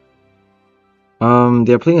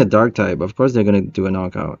 they're playing a Dark type. Of course they're gonna do a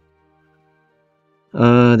knockout.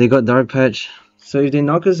 They got Dark Patch. So if they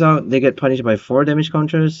knock us out, they get punished by 4 damage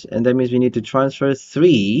counters. And that means we need to transfer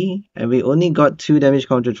 3. And we only got 2 damage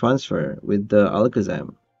counter transfer with the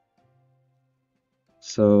Alakazam.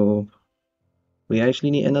 So... we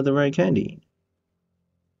actually need another rare candy.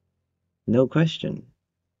 No question.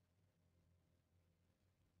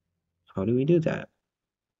 How do we do that?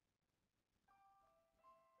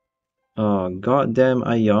 Oh, goddamn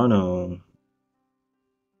Iono.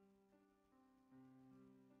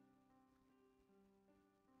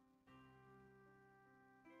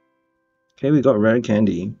 Okay, we got Rare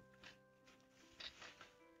Candy.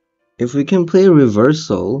 If we can play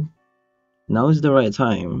Reversal, now is the right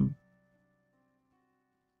time.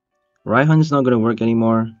 Raihan's not gonna work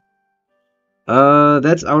anymore.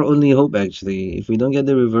 That's our only hope actually. If we don't get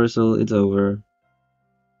the Reversal, it's over.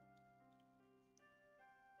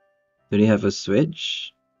 Do they have a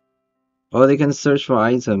switch? Oh, they can search for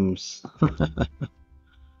items.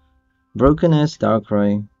 Broken ass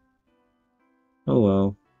Darkrai. Oh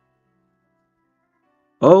well.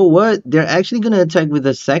 Oh what? They're actually gonna attack with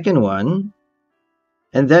the second one.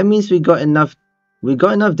 And that means we got enough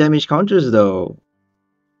damage counters though.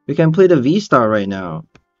 We can play the V-Star right now.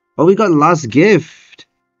 Oh, we got Last Gift.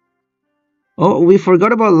 Oh, we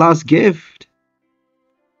forgot about Last Gift.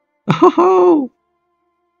 Oh,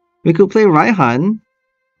 we could play Raihan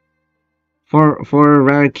for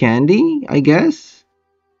Rare Candy, I guess.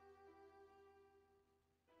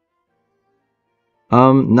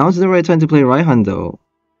 Now's the right time to play Raihan though.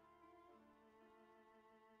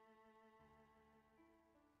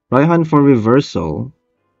 Raihan for Reversal.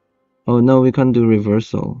 Oh no, we can't do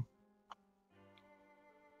Reversal.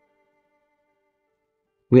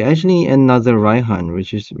 We actually need another Raihan,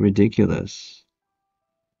 which is ridiculous.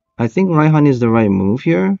 I think Raihan is the right move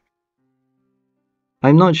here.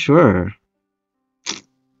 I'm not sure.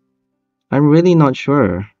 I'm really not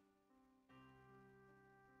sure.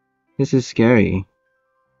 This is scary.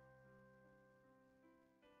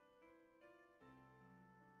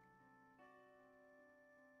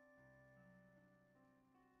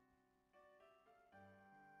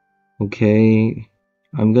 Okay,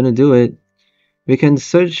 I'm gonna do it. We can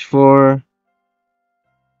search for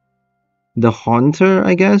the Haunter,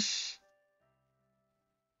 I guess.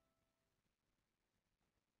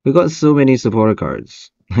 We got so many supporter cards.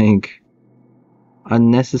 Like,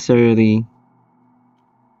 unnecessarily.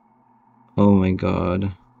 Oh my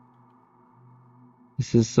god.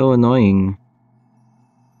 This is so annoying.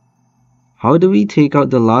 How do we take out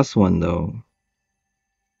the last one though?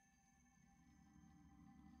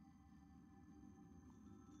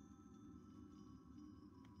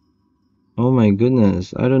 Oh my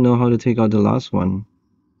goodness, I don't know how to take out the last one.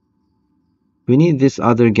 We need this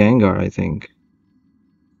other Gengar, I think.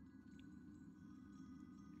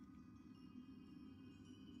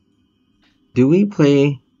 Do we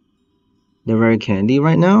play the Rare Candy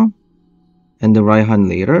right now? And the Raihan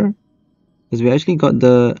later? Because we actually got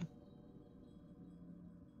the...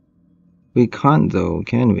 We can't though,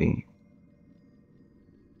 can we?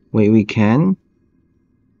 Wait, we can?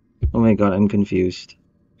 Oh my god, I'm confused.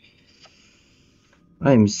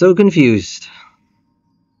 I'm so confused.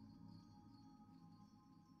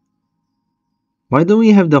 Why don't we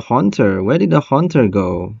have the Haunter? Where did the Haunter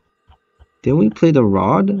go? Did we play the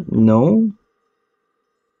Rod? No?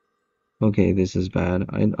 Okay, this is bad.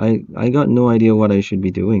 I got no idea what I should be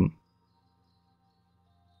doing.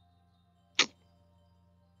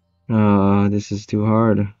 This is too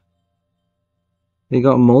hard. They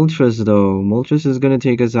got Moltres though. Moltres is gonna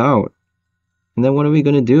take us out. And then what are we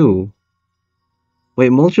gonna do? Wait,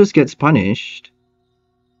 Moltres gets punished.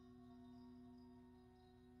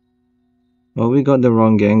 Oh, we got the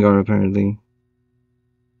wrong Gengar apparently.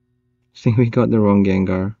 I think we got the wrong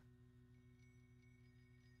Gengar.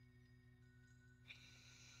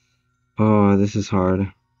 Oh, this is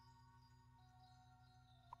hard.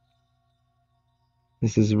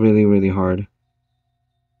 This is really, really hard.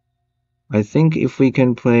 I think if we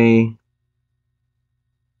can play...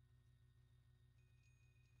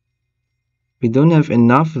 We don't have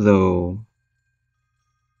enough though.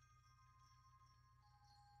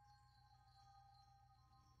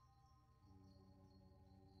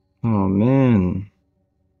 Oh man.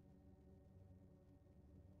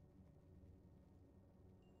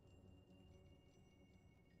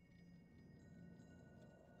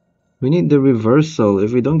 We need the Reversal.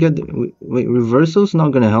 If we don't get the... Wait, Reversal's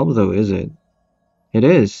not gonna help though, is it? It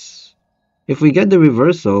is. If we get the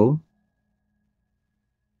Reversal...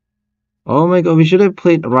 Oh my god, we should have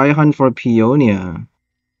played Raihan for Peonia.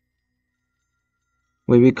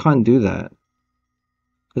 Wait, we can't do that.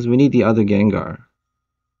 Because we need the other Gengar.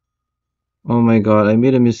 Oh my god, I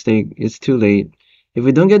made a mistake. It's too late. If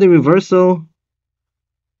we don't get the Reversal...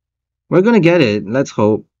 We're gonna get it. Let's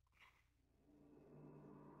hope.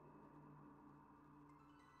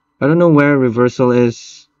 I don't know where Reversal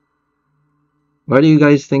is. Where do you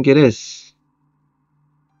guys think it is?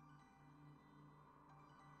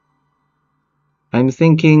 I'm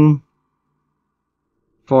thinking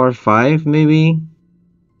 4-5 maybe.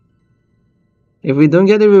 If we don't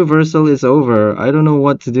get the Reversal, it's over. I don't know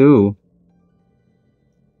what to do.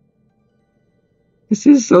 This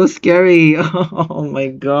is so scary. Oh my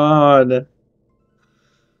god.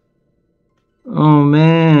 Oh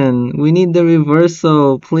man, we need the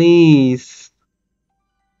reversal, please.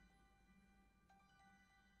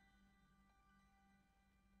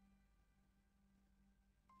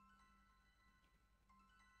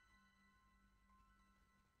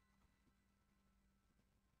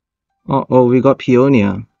 Oh, we got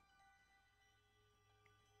Peonia.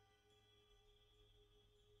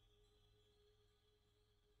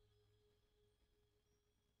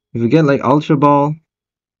 If we get like Ultra Ball,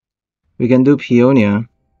 we can do Peonia.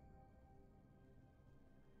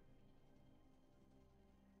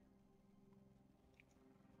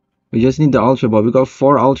 We just need the Ultra Ball. We got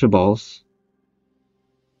 4 Ultra Balls.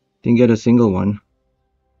 Didn't get a single one.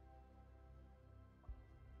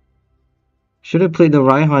 Should have played the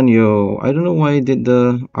Raihan, yo. I don't know why I did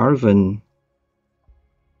the Arven.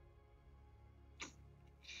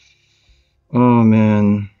 Oh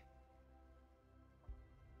man.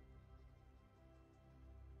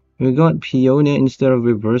 We got Peonia instead of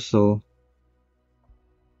reversal.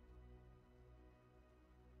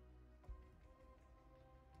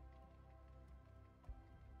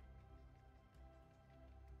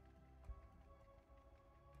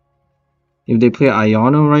 If they play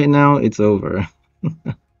Iono right now, it's over.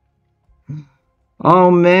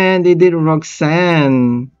 Oh man, they did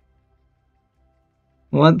Roxanne.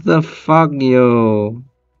 What the fuck, yo?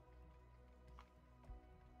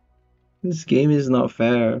 This game is not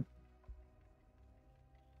fair.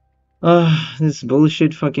 This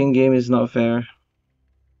bullshit fucking game is not fair.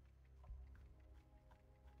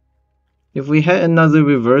 If we had another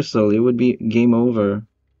reversal, it would be game over.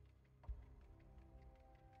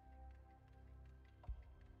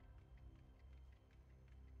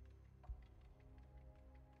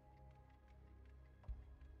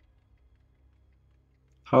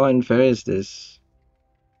 How unfair is this?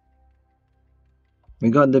 We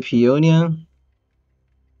got the Peonia.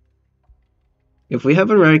 If we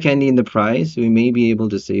have a rare candy in the prize, we may be able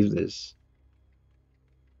to save this.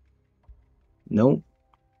 Nope.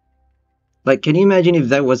 Like, can you imagine if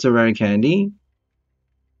that was a rare candy?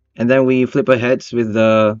 And then we flip a heads with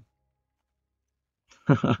the...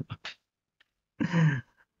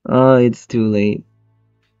 Oh, it's too late.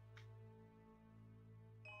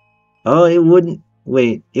 Oh, it wouldn't...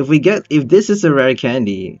 Wait, if this is a rare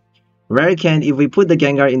candy, if we put the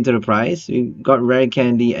Gengar into the prize, we got rare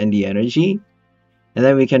candy and the energy. And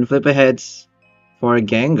then we can flip a heads for a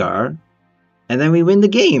Gengar. And then we win the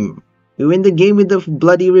game. We win the game with the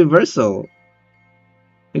bloody reversal.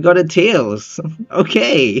 We got a Tails.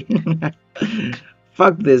 Okay.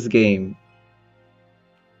 Fuck this game.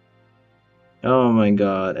 Oh my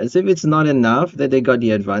god. As if it's not enough that they got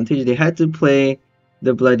the advantage. They had to play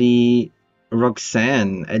the bloody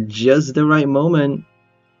Roxanne at just the right moment.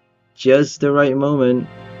 Just the right moment.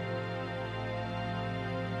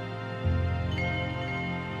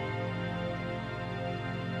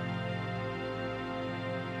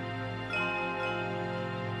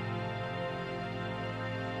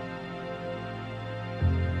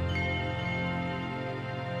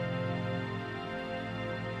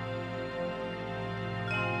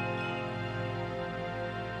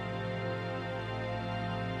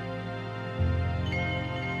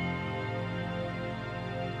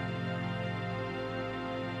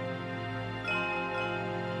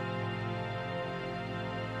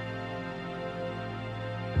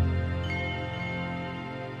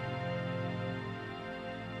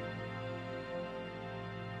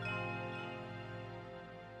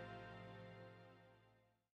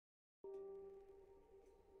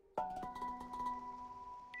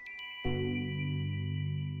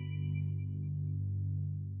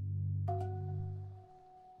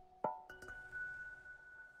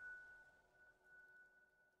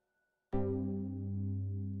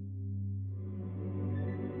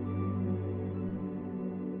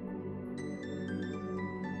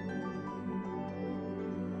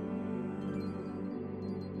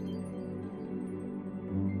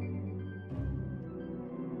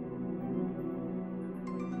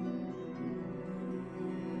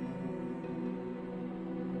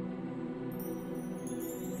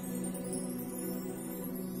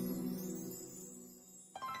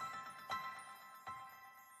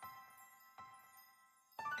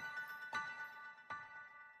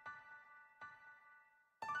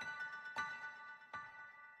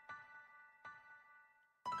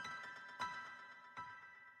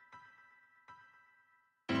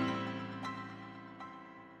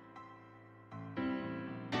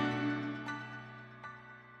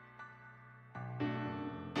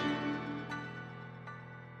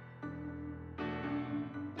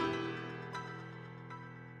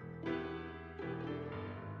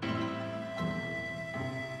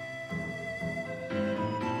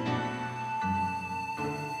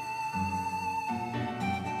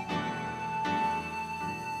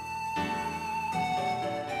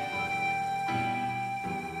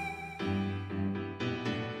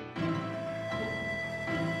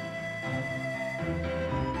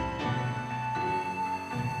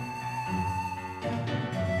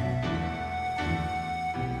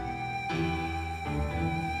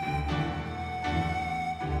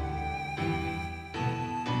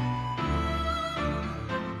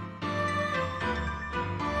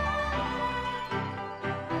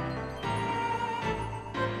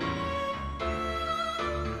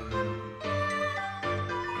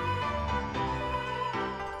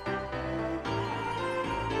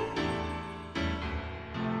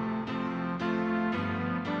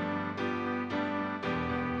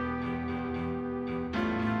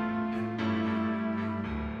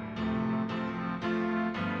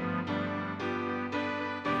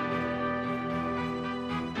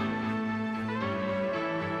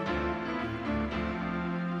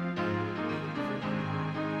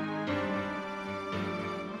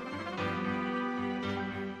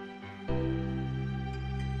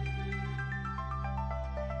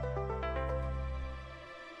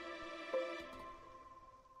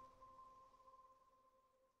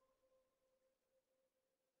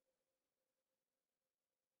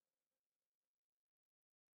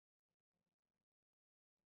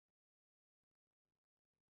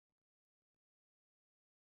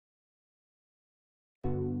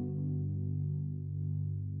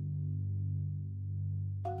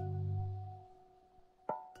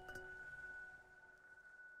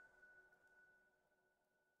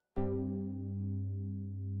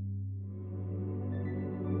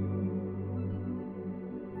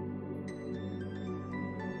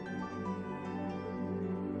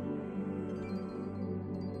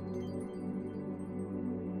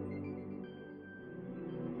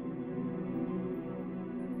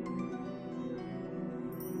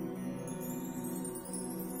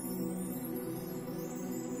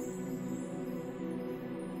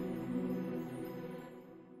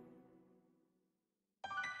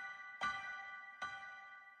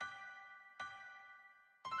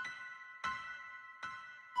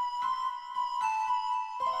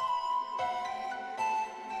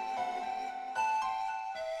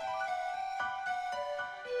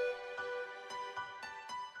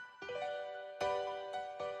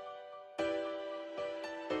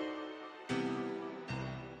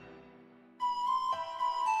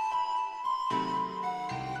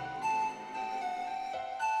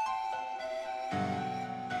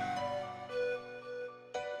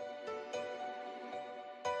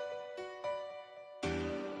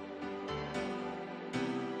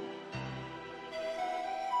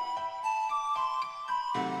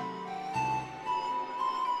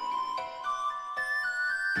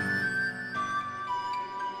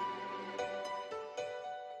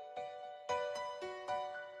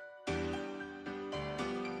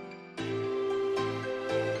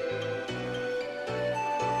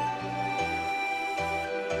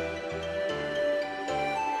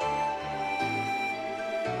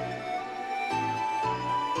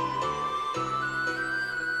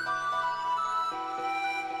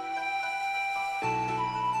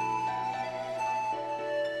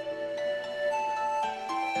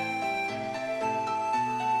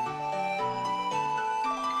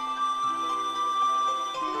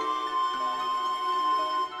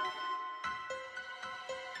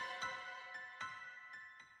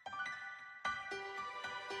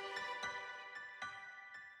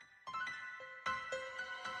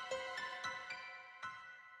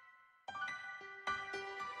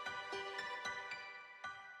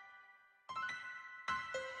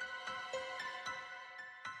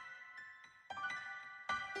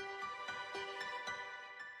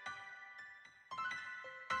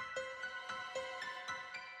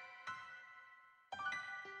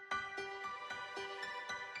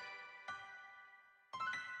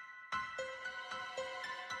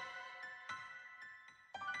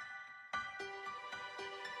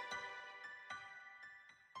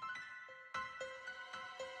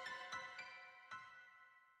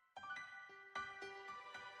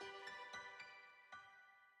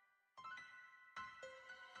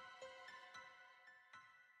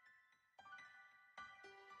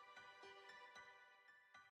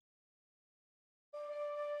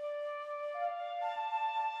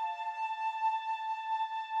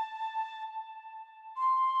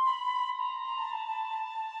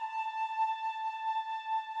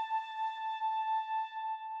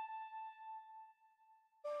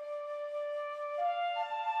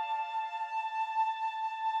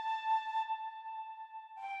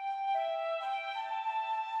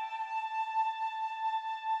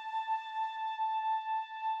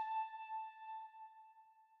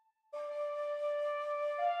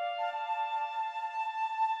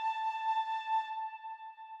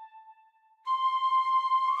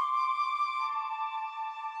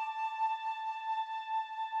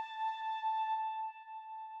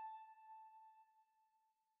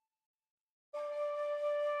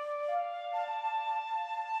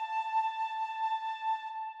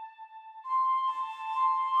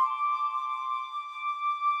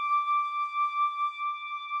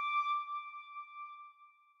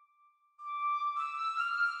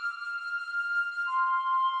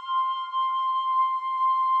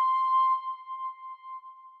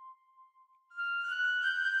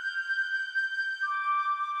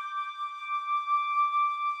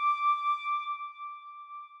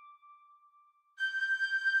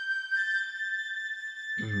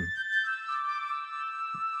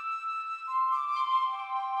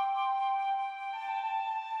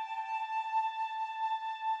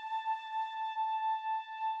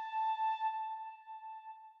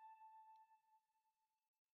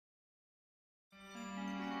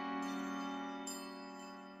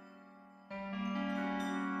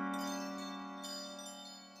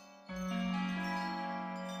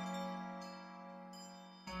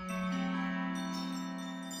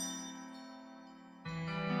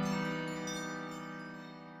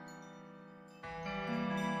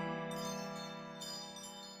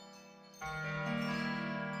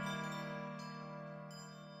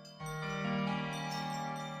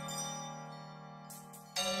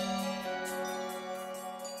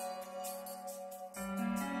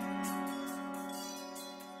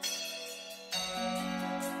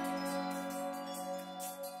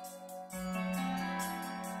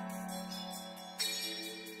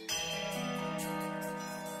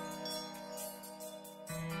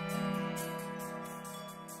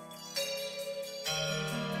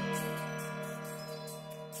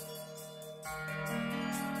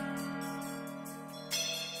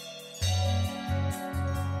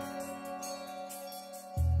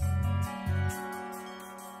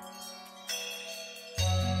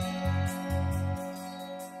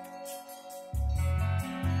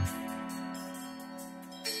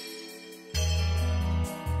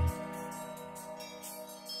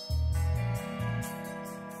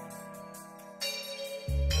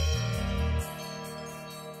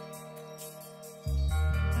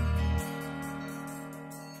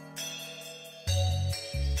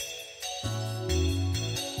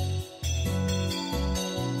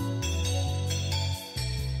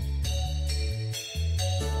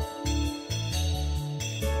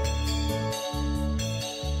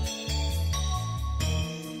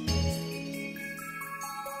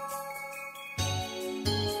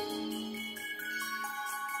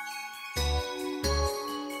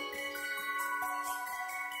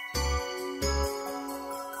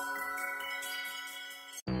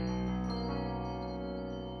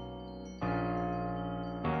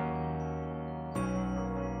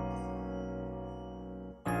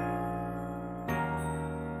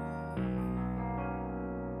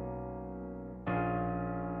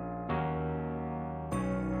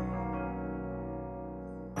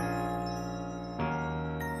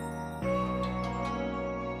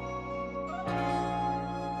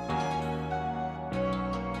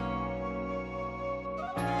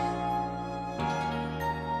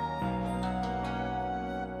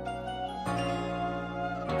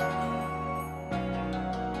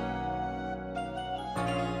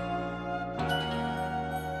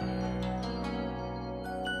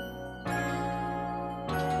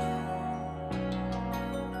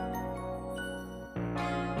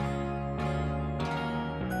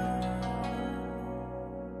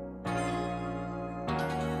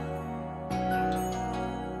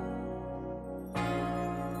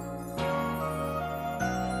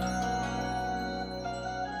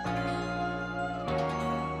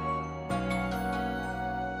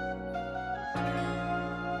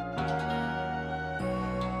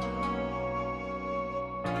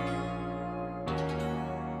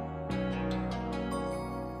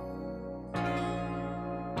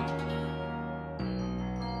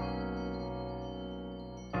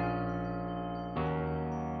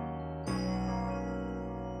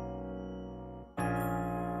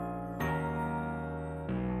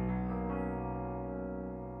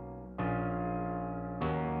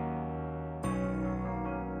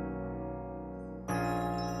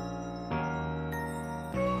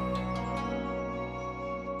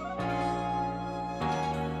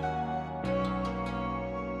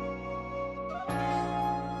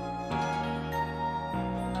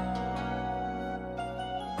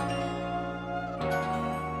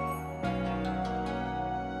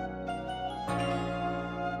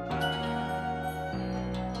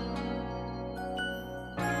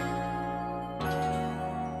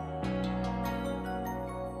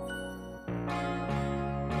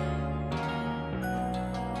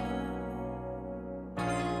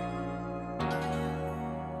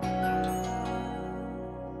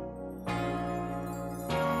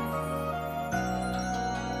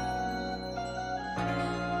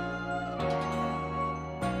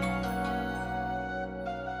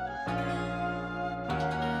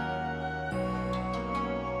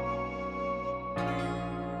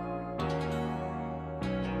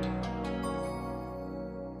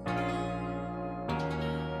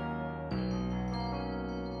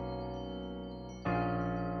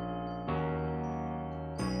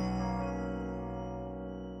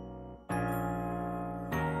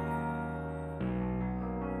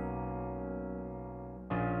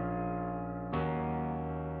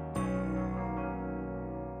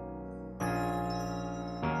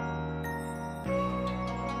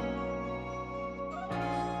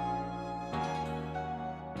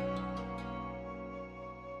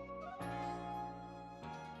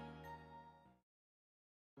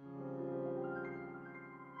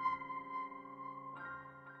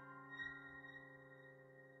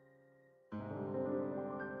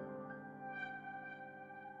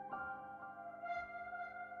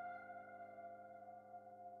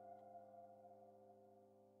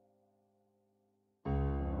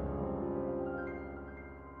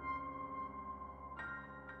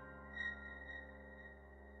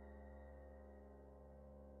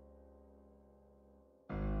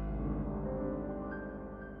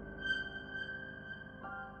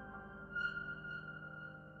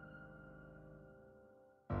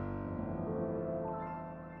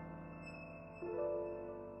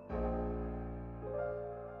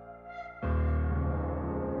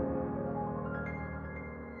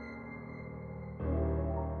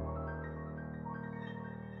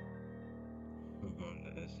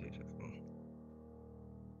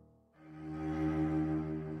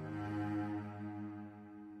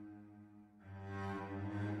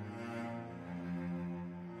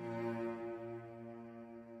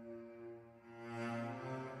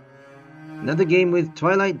 Another game with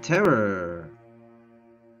Twilight Terror.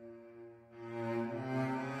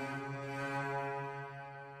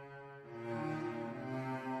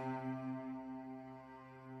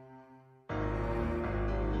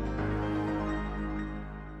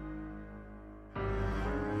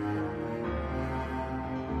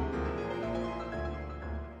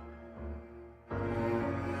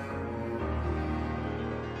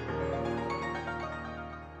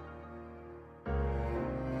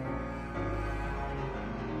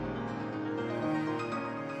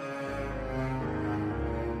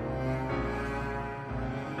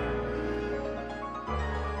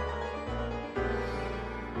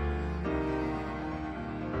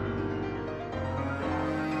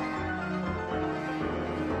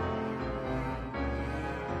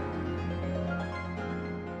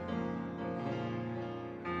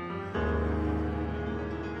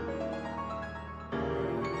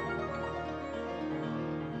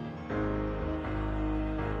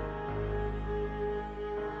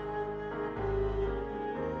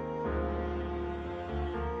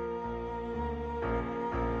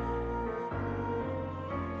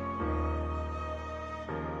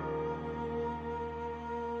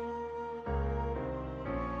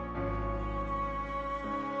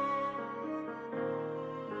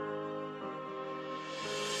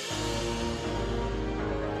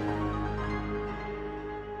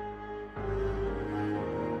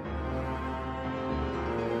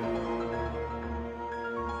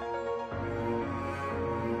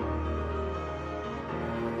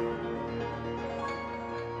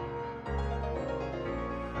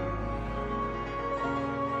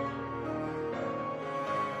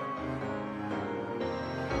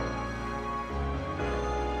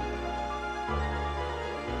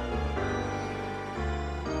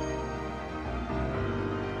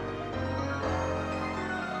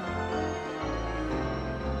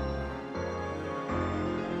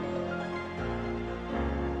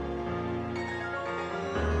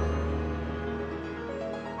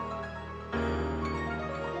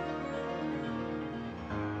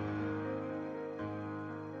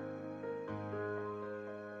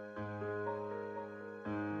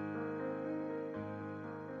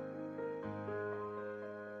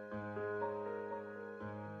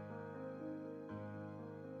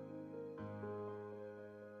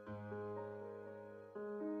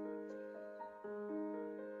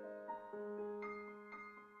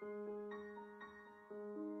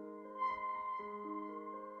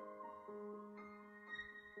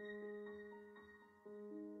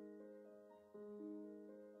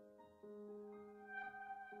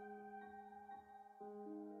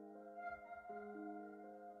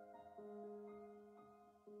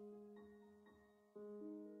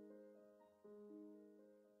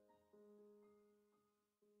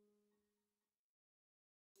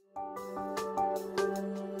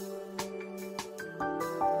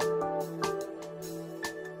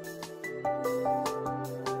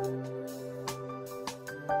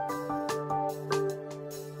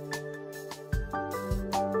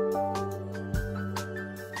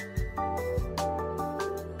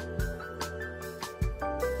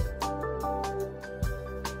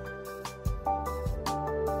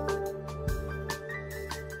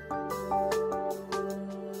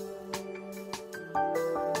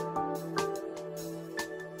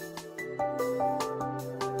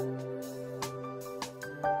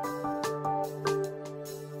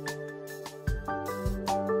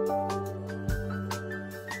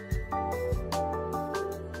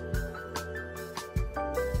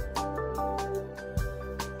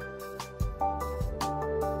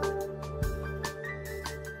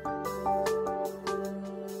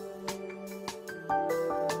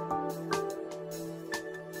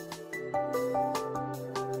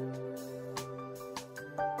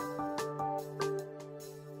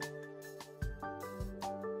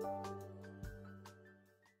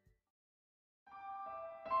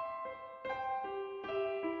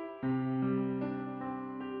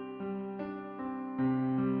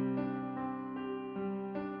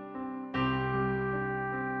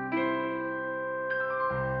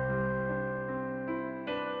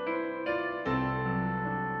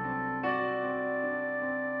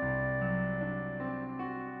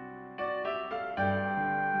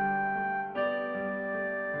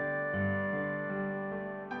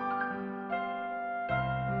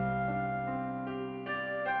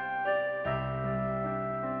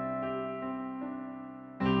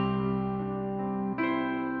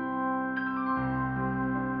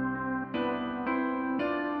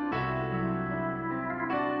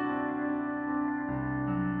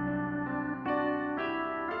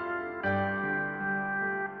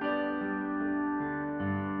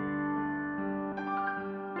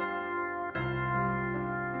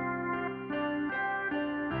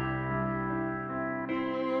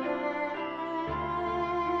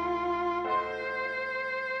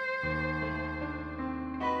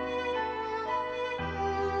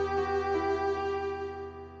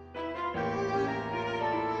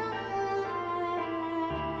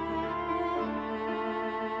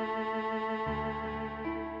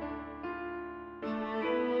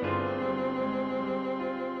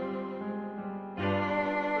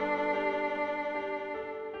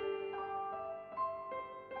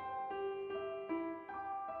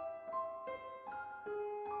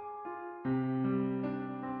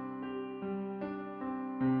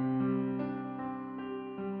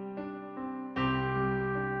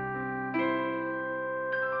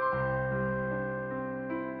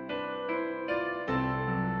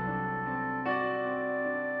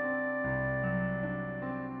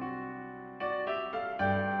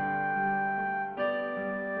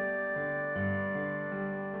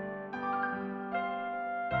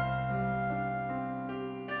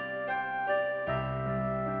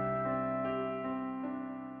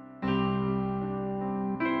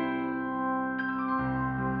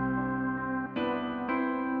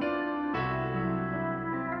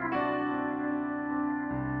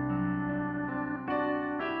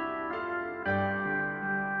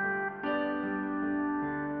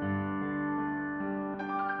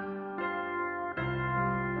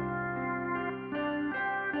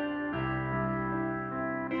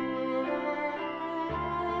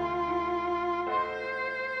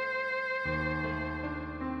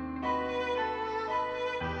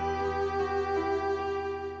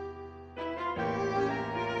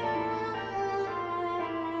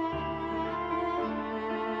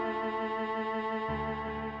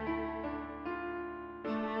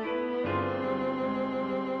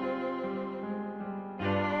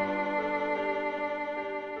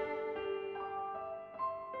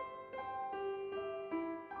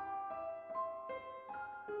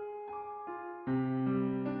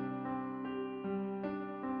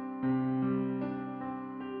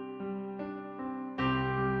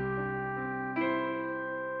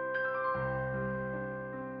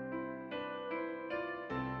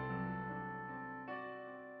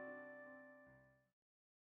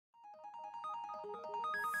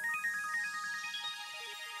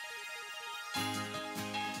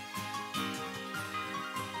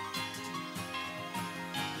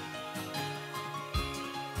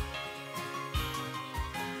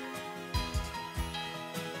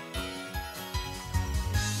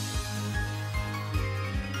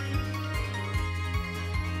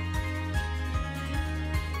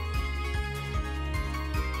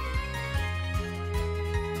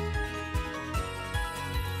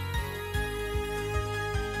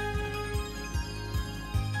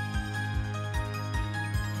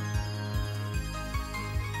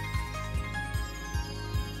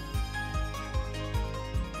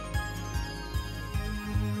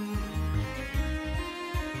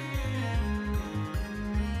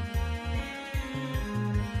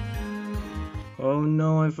 Oh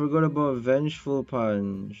no, I forgot about Vengeful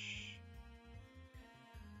Punch.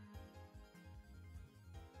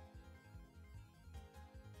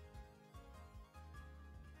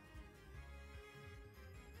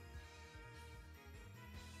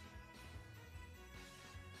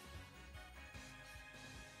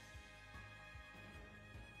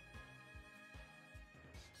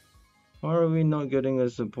 How are we not getting a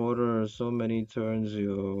supporter so many turns,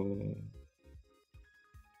 yo?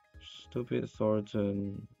 Stupid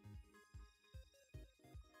Thornton.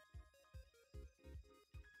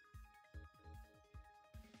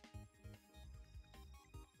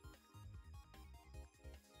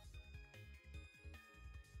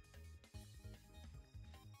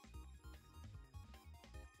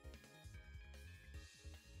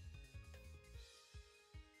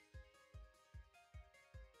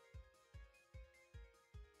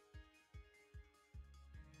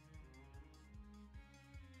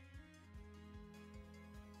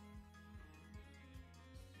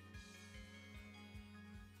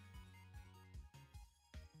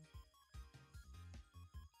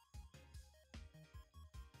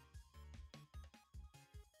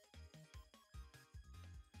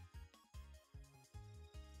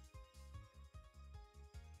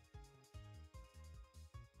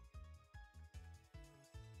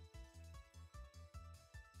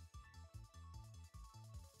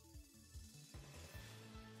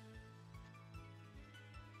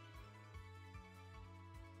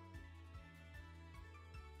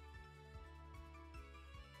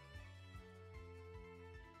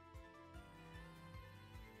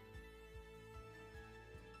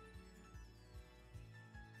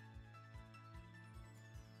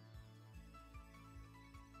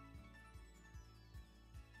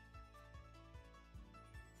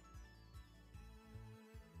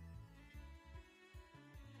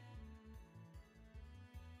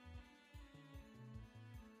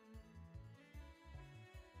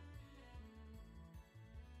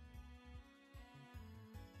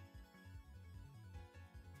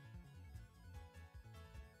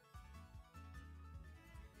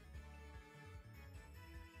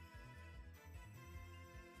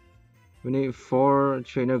 We need 4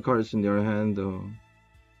 trainer cards in their hand though.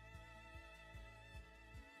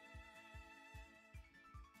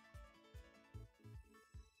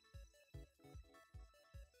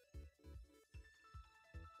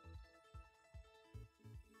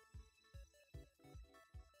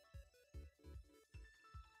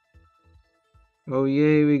 Oh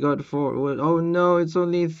yay, we got 4. What? Oh no, it's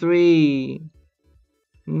only 3.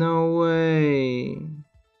 No way.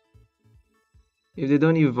 If they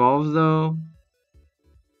don't evolve though.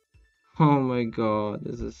 Oh my god,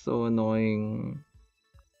 this is so annoying.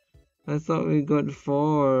 I thought we got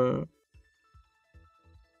 4.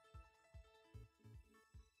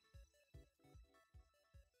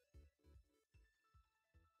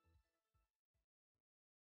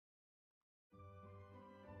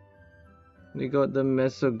 We got the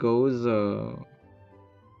Mesagoza.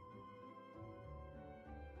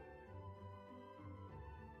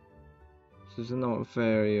 This is not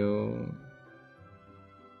fair, yo.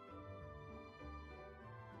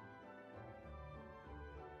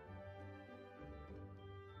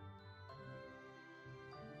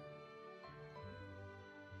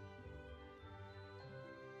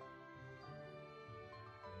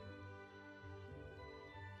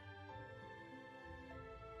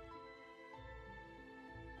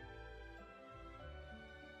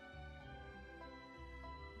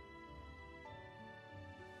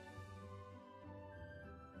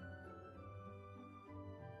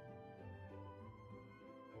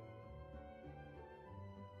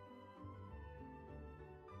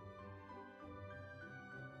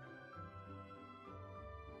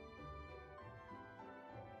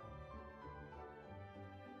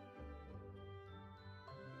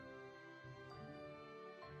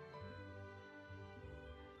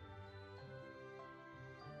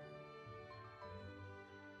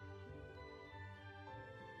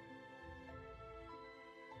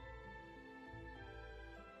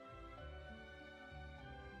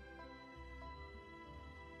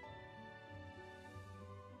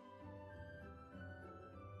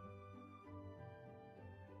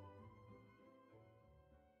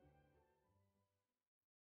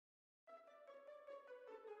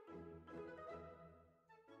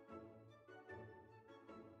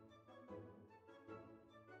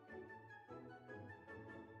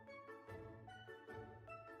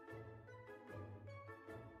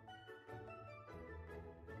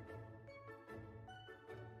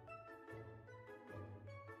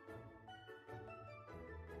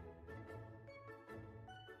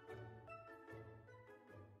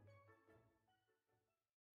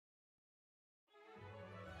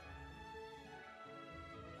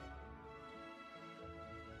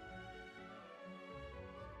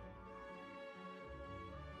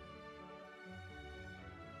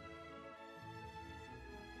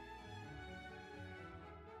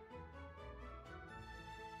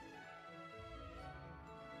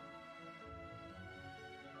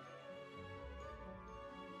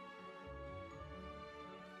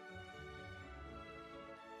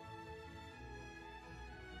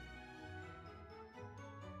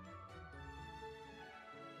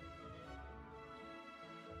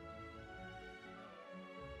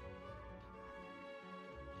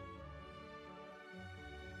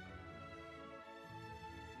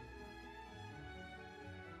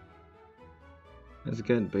 Let's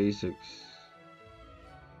get basics.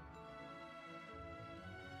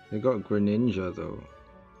 They got Greninja though.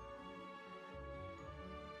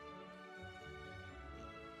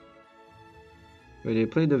 Wait, they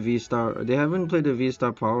played the V-Star. They haven't played the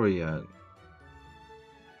V-Star Power yet.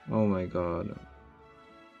 Oh my god.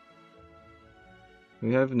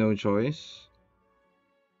 We have no choice.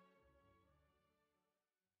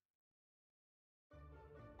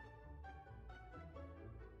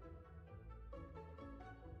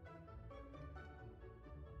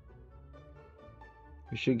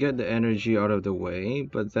 We should get the energy out of the way,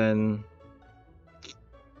 but then...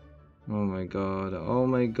 Oh my god. Oh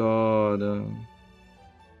my god.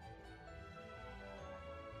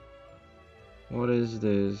 What is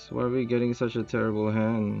this? Why are we getting such a terrible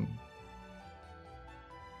hand?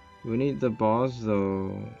 We need the boss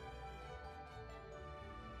though.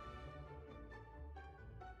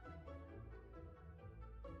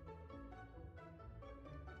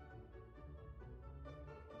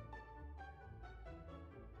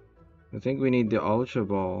 I think we need the Ultra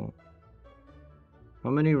Ball. How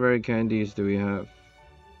many rare candies do we have?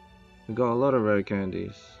 We got a lot of rare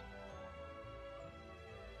candies.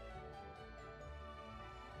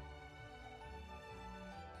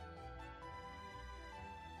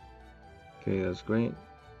 Okay, that's great.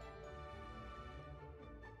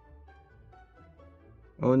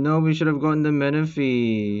 Oh no, we should have gotten the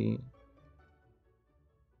Manaphy.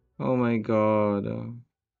 Oh my god.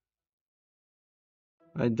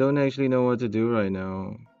 I don't actually know what to do right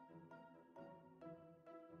now.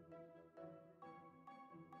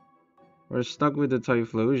 We're stuck with the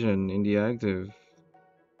Typhlosion in the active.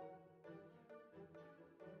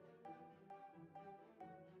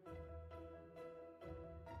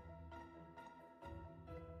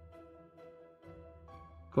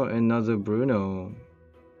 Got another Bruno.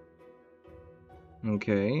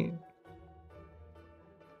 Okay.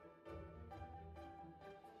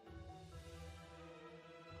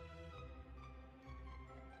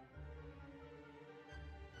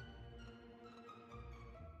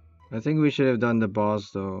 I think we should have done the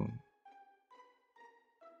boss though.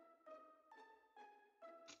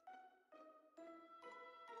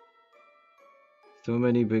 So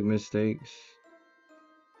many big mistakes.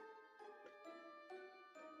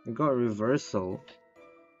 We got reversal.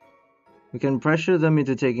 We can pressure them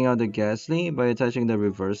into taking out the Gastly by attaching the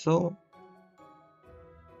reversal.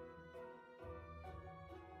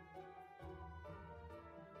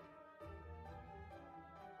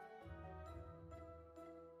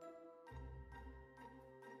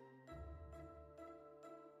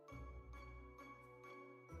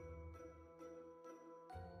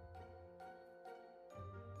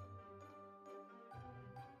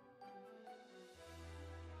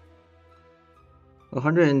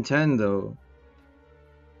 $110 though.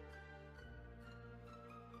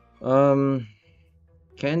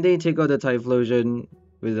 Can they take out the Typhlosion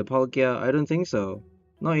with the Palkia? I don't think so.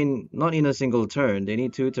 Not in a single turn. They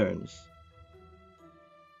need 2 turns.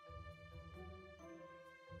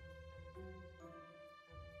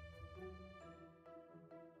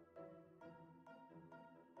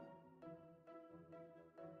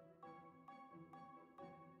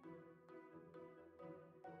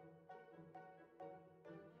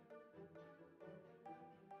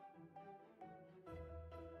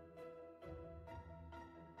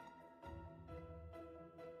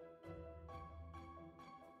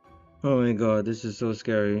 Oh my god, this is so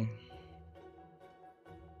scary.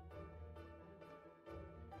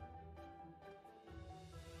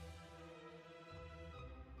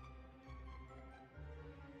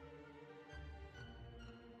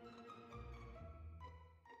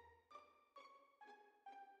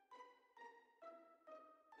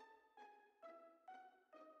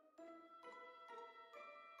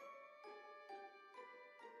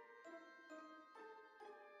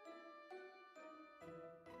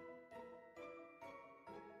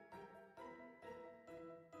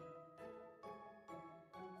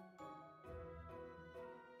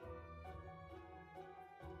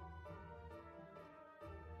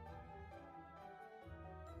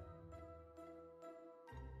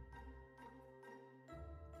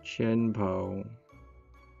 Shenpao.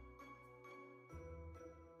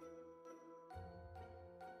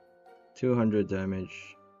 $200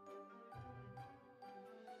 damage.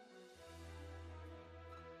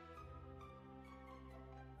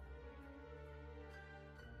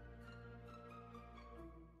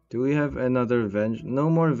 Do we have another no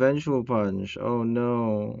more Vengeful Punch? Oh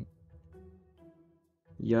no.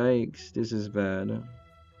 Yikes, this is bad.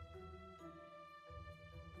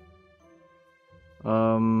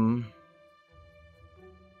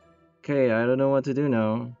 Okay, I don't know what to do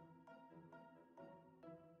now.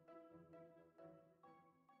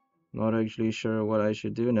 Not actually sure what I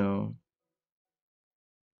should do now.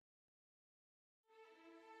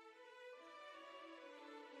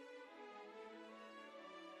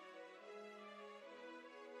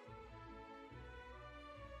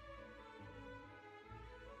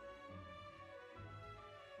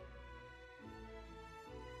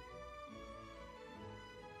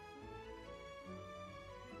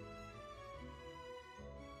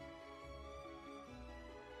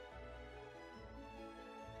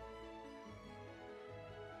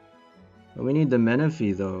 We need the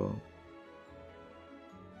Manaphy though.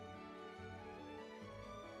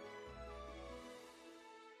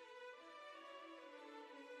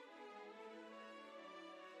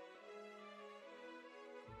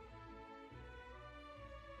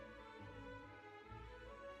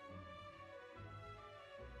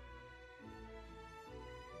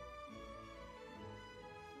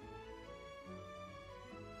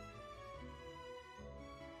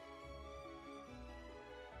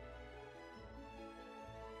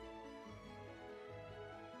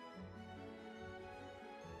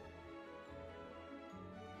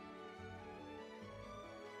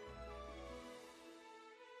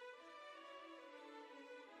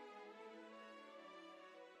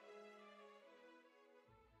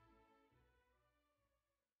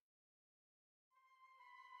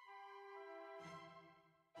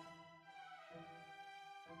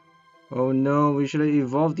 Oh no, we should have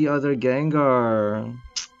evolved the other Gengar.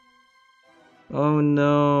 Oh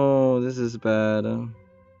no, this is bad. I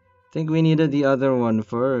think we needed the other one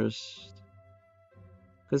first.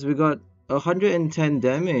 Because we got 110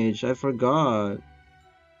 damage, I forgot.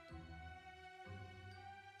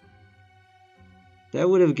 That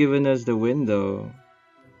would have given us the win though.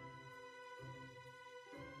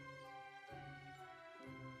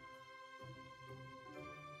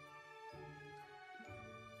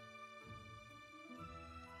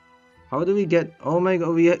 How do we get... Oh my god,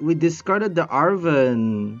 we discarded the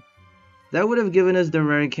Arven. That would have given us the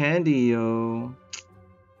rare candy, yo.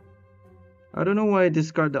 I don't know why I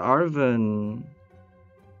discard the Arven.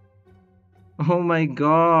 Oh my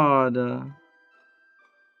god.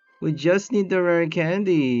 We just need the rare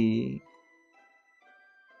candy.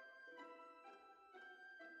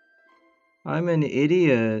 I'm an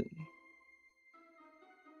idiot.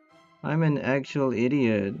 I'm an actual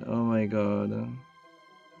idiot. Oh my god.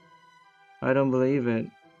 I don't believe it.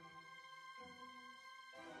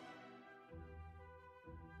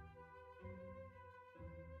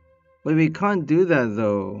 But we can't do that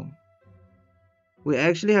though. We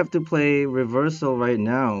actually have to play reversal right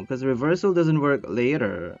now, because reversal doesn't work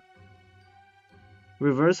later.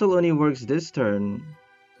 Reversal only works this turn.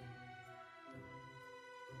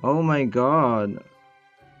 Oh my god.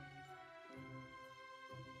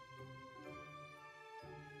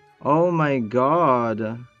 Oh my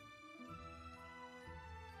god.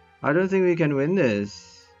 I don't think we can win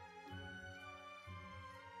this.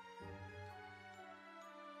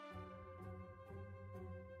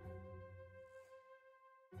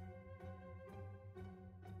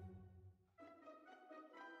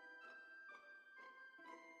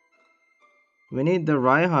 We need the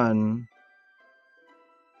Raihan.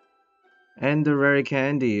 And the rare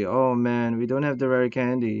candy. Oh man, we don't have the rare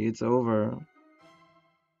candy. It's over.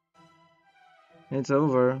 It's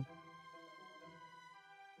over.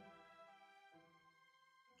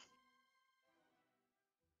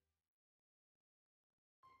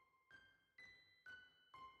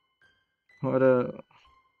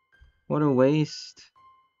 What a waste.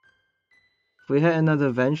 If we had another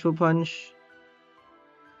Vengeful Punch.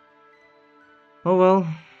 Oh well.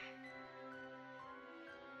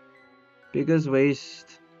 Biggest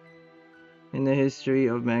waste in the history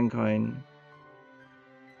of mankind.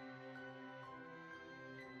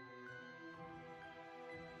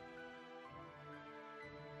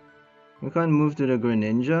 We can't move to the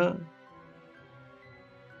Greninja.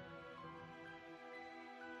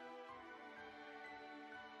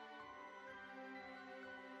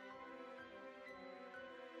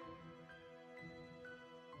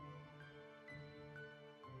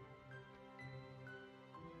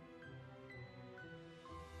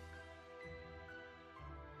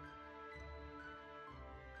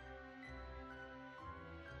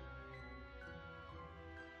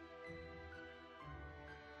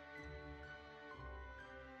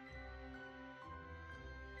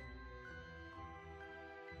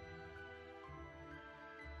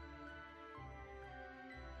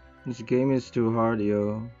 This game is too hard,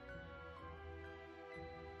 yo.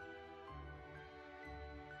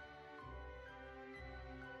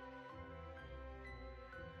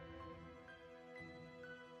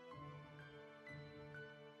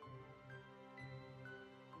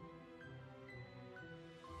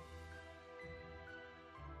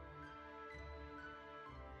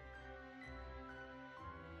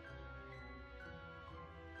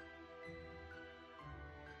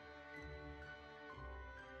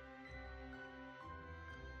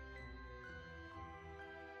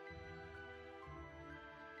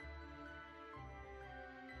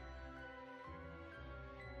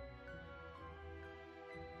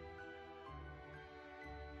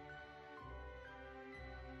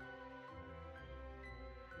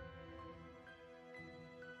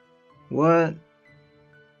 What?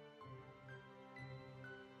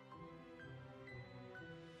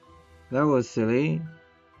 That was silly.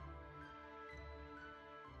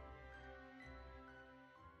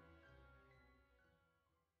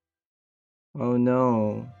 Oh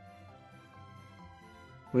no.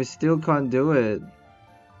 We still can't do it.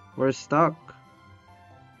 We're stuck.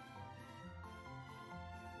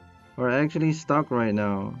 We're actually stuck right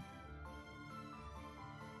now.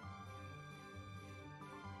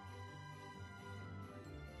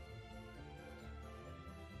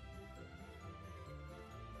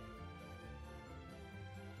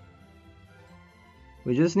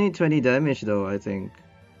 We just need 20 damage though, I think.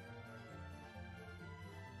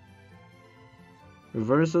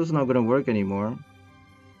 Reversal's not gonna work anymore.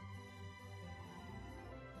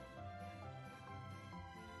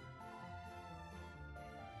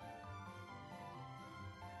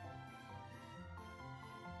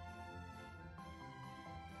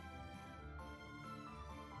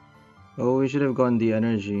 Oh, we should have gotten the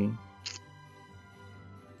energy.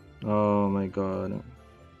 Oh my god.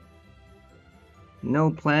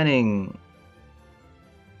 No planning.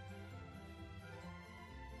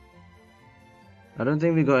 I don't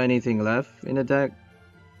think we got anything left in the deck.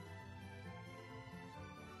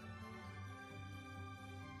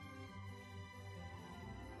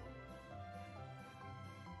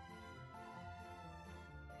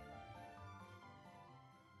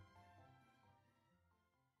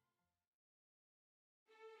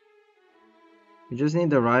 We just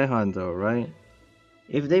need the Raihan though, right?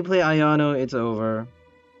 If they play Iono, it's over.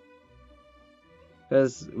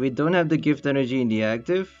 Because we don't have the gift energy in the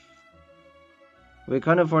active. We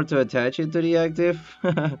can't afford to attach it to the active.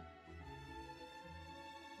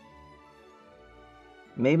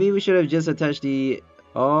 Maybe we should have just attached the...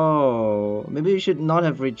 Oh, maybe we should not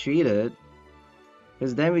have retreated.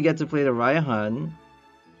 Because then we get to play the Raihan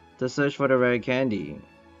to search for the rare candy.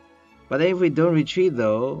 But then if we don't retreat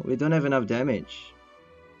though, we don't have enough damage.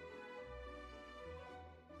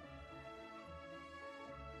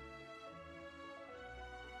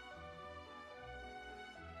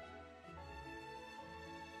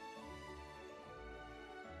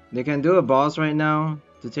 They can do a boss right now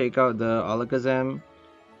to take out the Alakazam.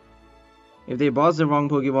 If they boss the wrong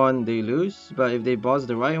Pokemon, they lose. But if they boss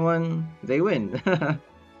the right one, they win.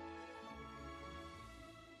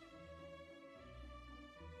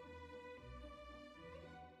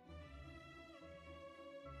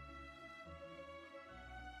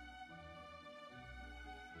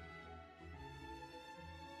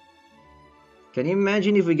 Can you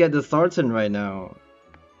imagine if we get the Thornton right now?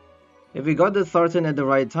 If we got the Thornton at the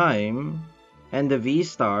right time, and the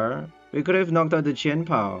V-Star, we could have knocked out the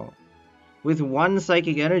Chien-Pao. With one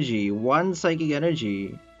Psychic Energy, Why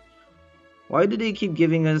do they keep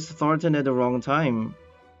giving us Thornton at the wrong time?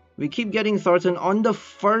 We keep getting Thornton on the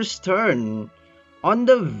first turn. On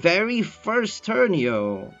the very first turn,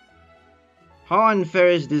 yo. How unfair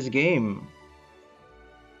is this game?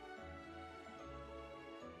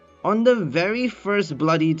 On the very first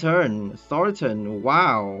bloody turn, Thornton,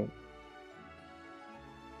 wow.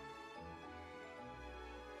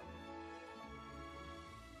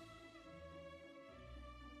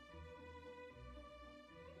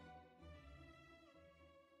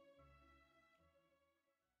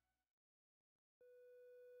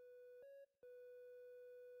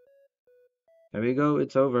 There we go,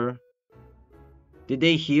 it's over. Did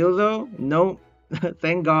they heal though? No.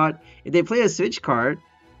 Thank God. If they play a switch card,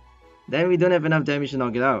 then we don't have enough damage to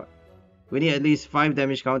knock it out. We need at least 5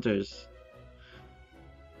 damage counters.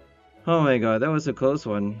 Oh my god, that was a close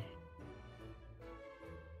one.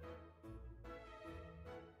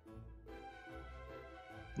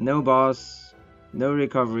 No boss, no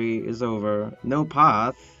recovery is over, no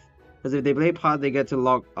path. Because if they play path, they get to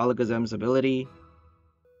lock Alakazam's ability.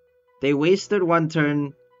 They wasted one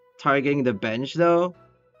turn targeting the bench though.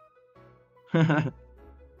 That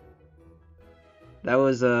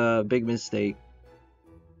was a big mistake.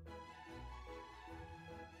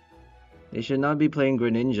 They should not be playing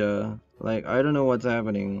Greninja. Like, I don't know what's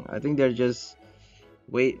happening. I think they're just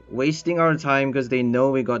wasting our time because they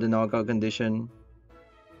know we got the knockout condition.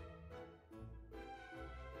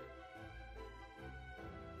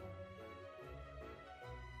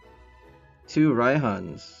 Two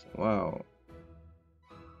Raihans. Wow.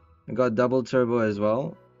 I got double turbo as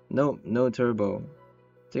well. Nope, no turbo.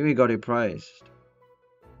 I think we got it priced.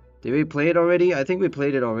 Did we play it already? I think we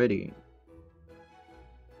played it already.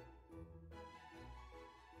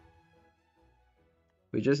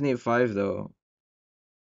 We just need 5 though.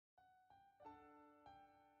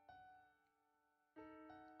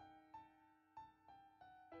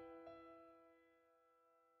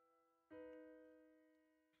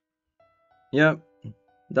 Yep,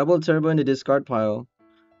 double turbo in the discard pile.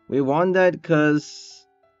 We won that because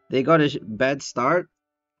they got a bad start.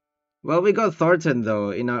 Well, we got Thornton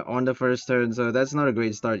though on the first turn, so that's not a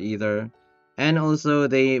great start either. And also,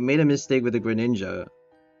 they made a mistake with the Greninja.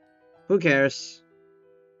 Who cares?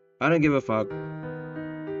 I don't give a fuck.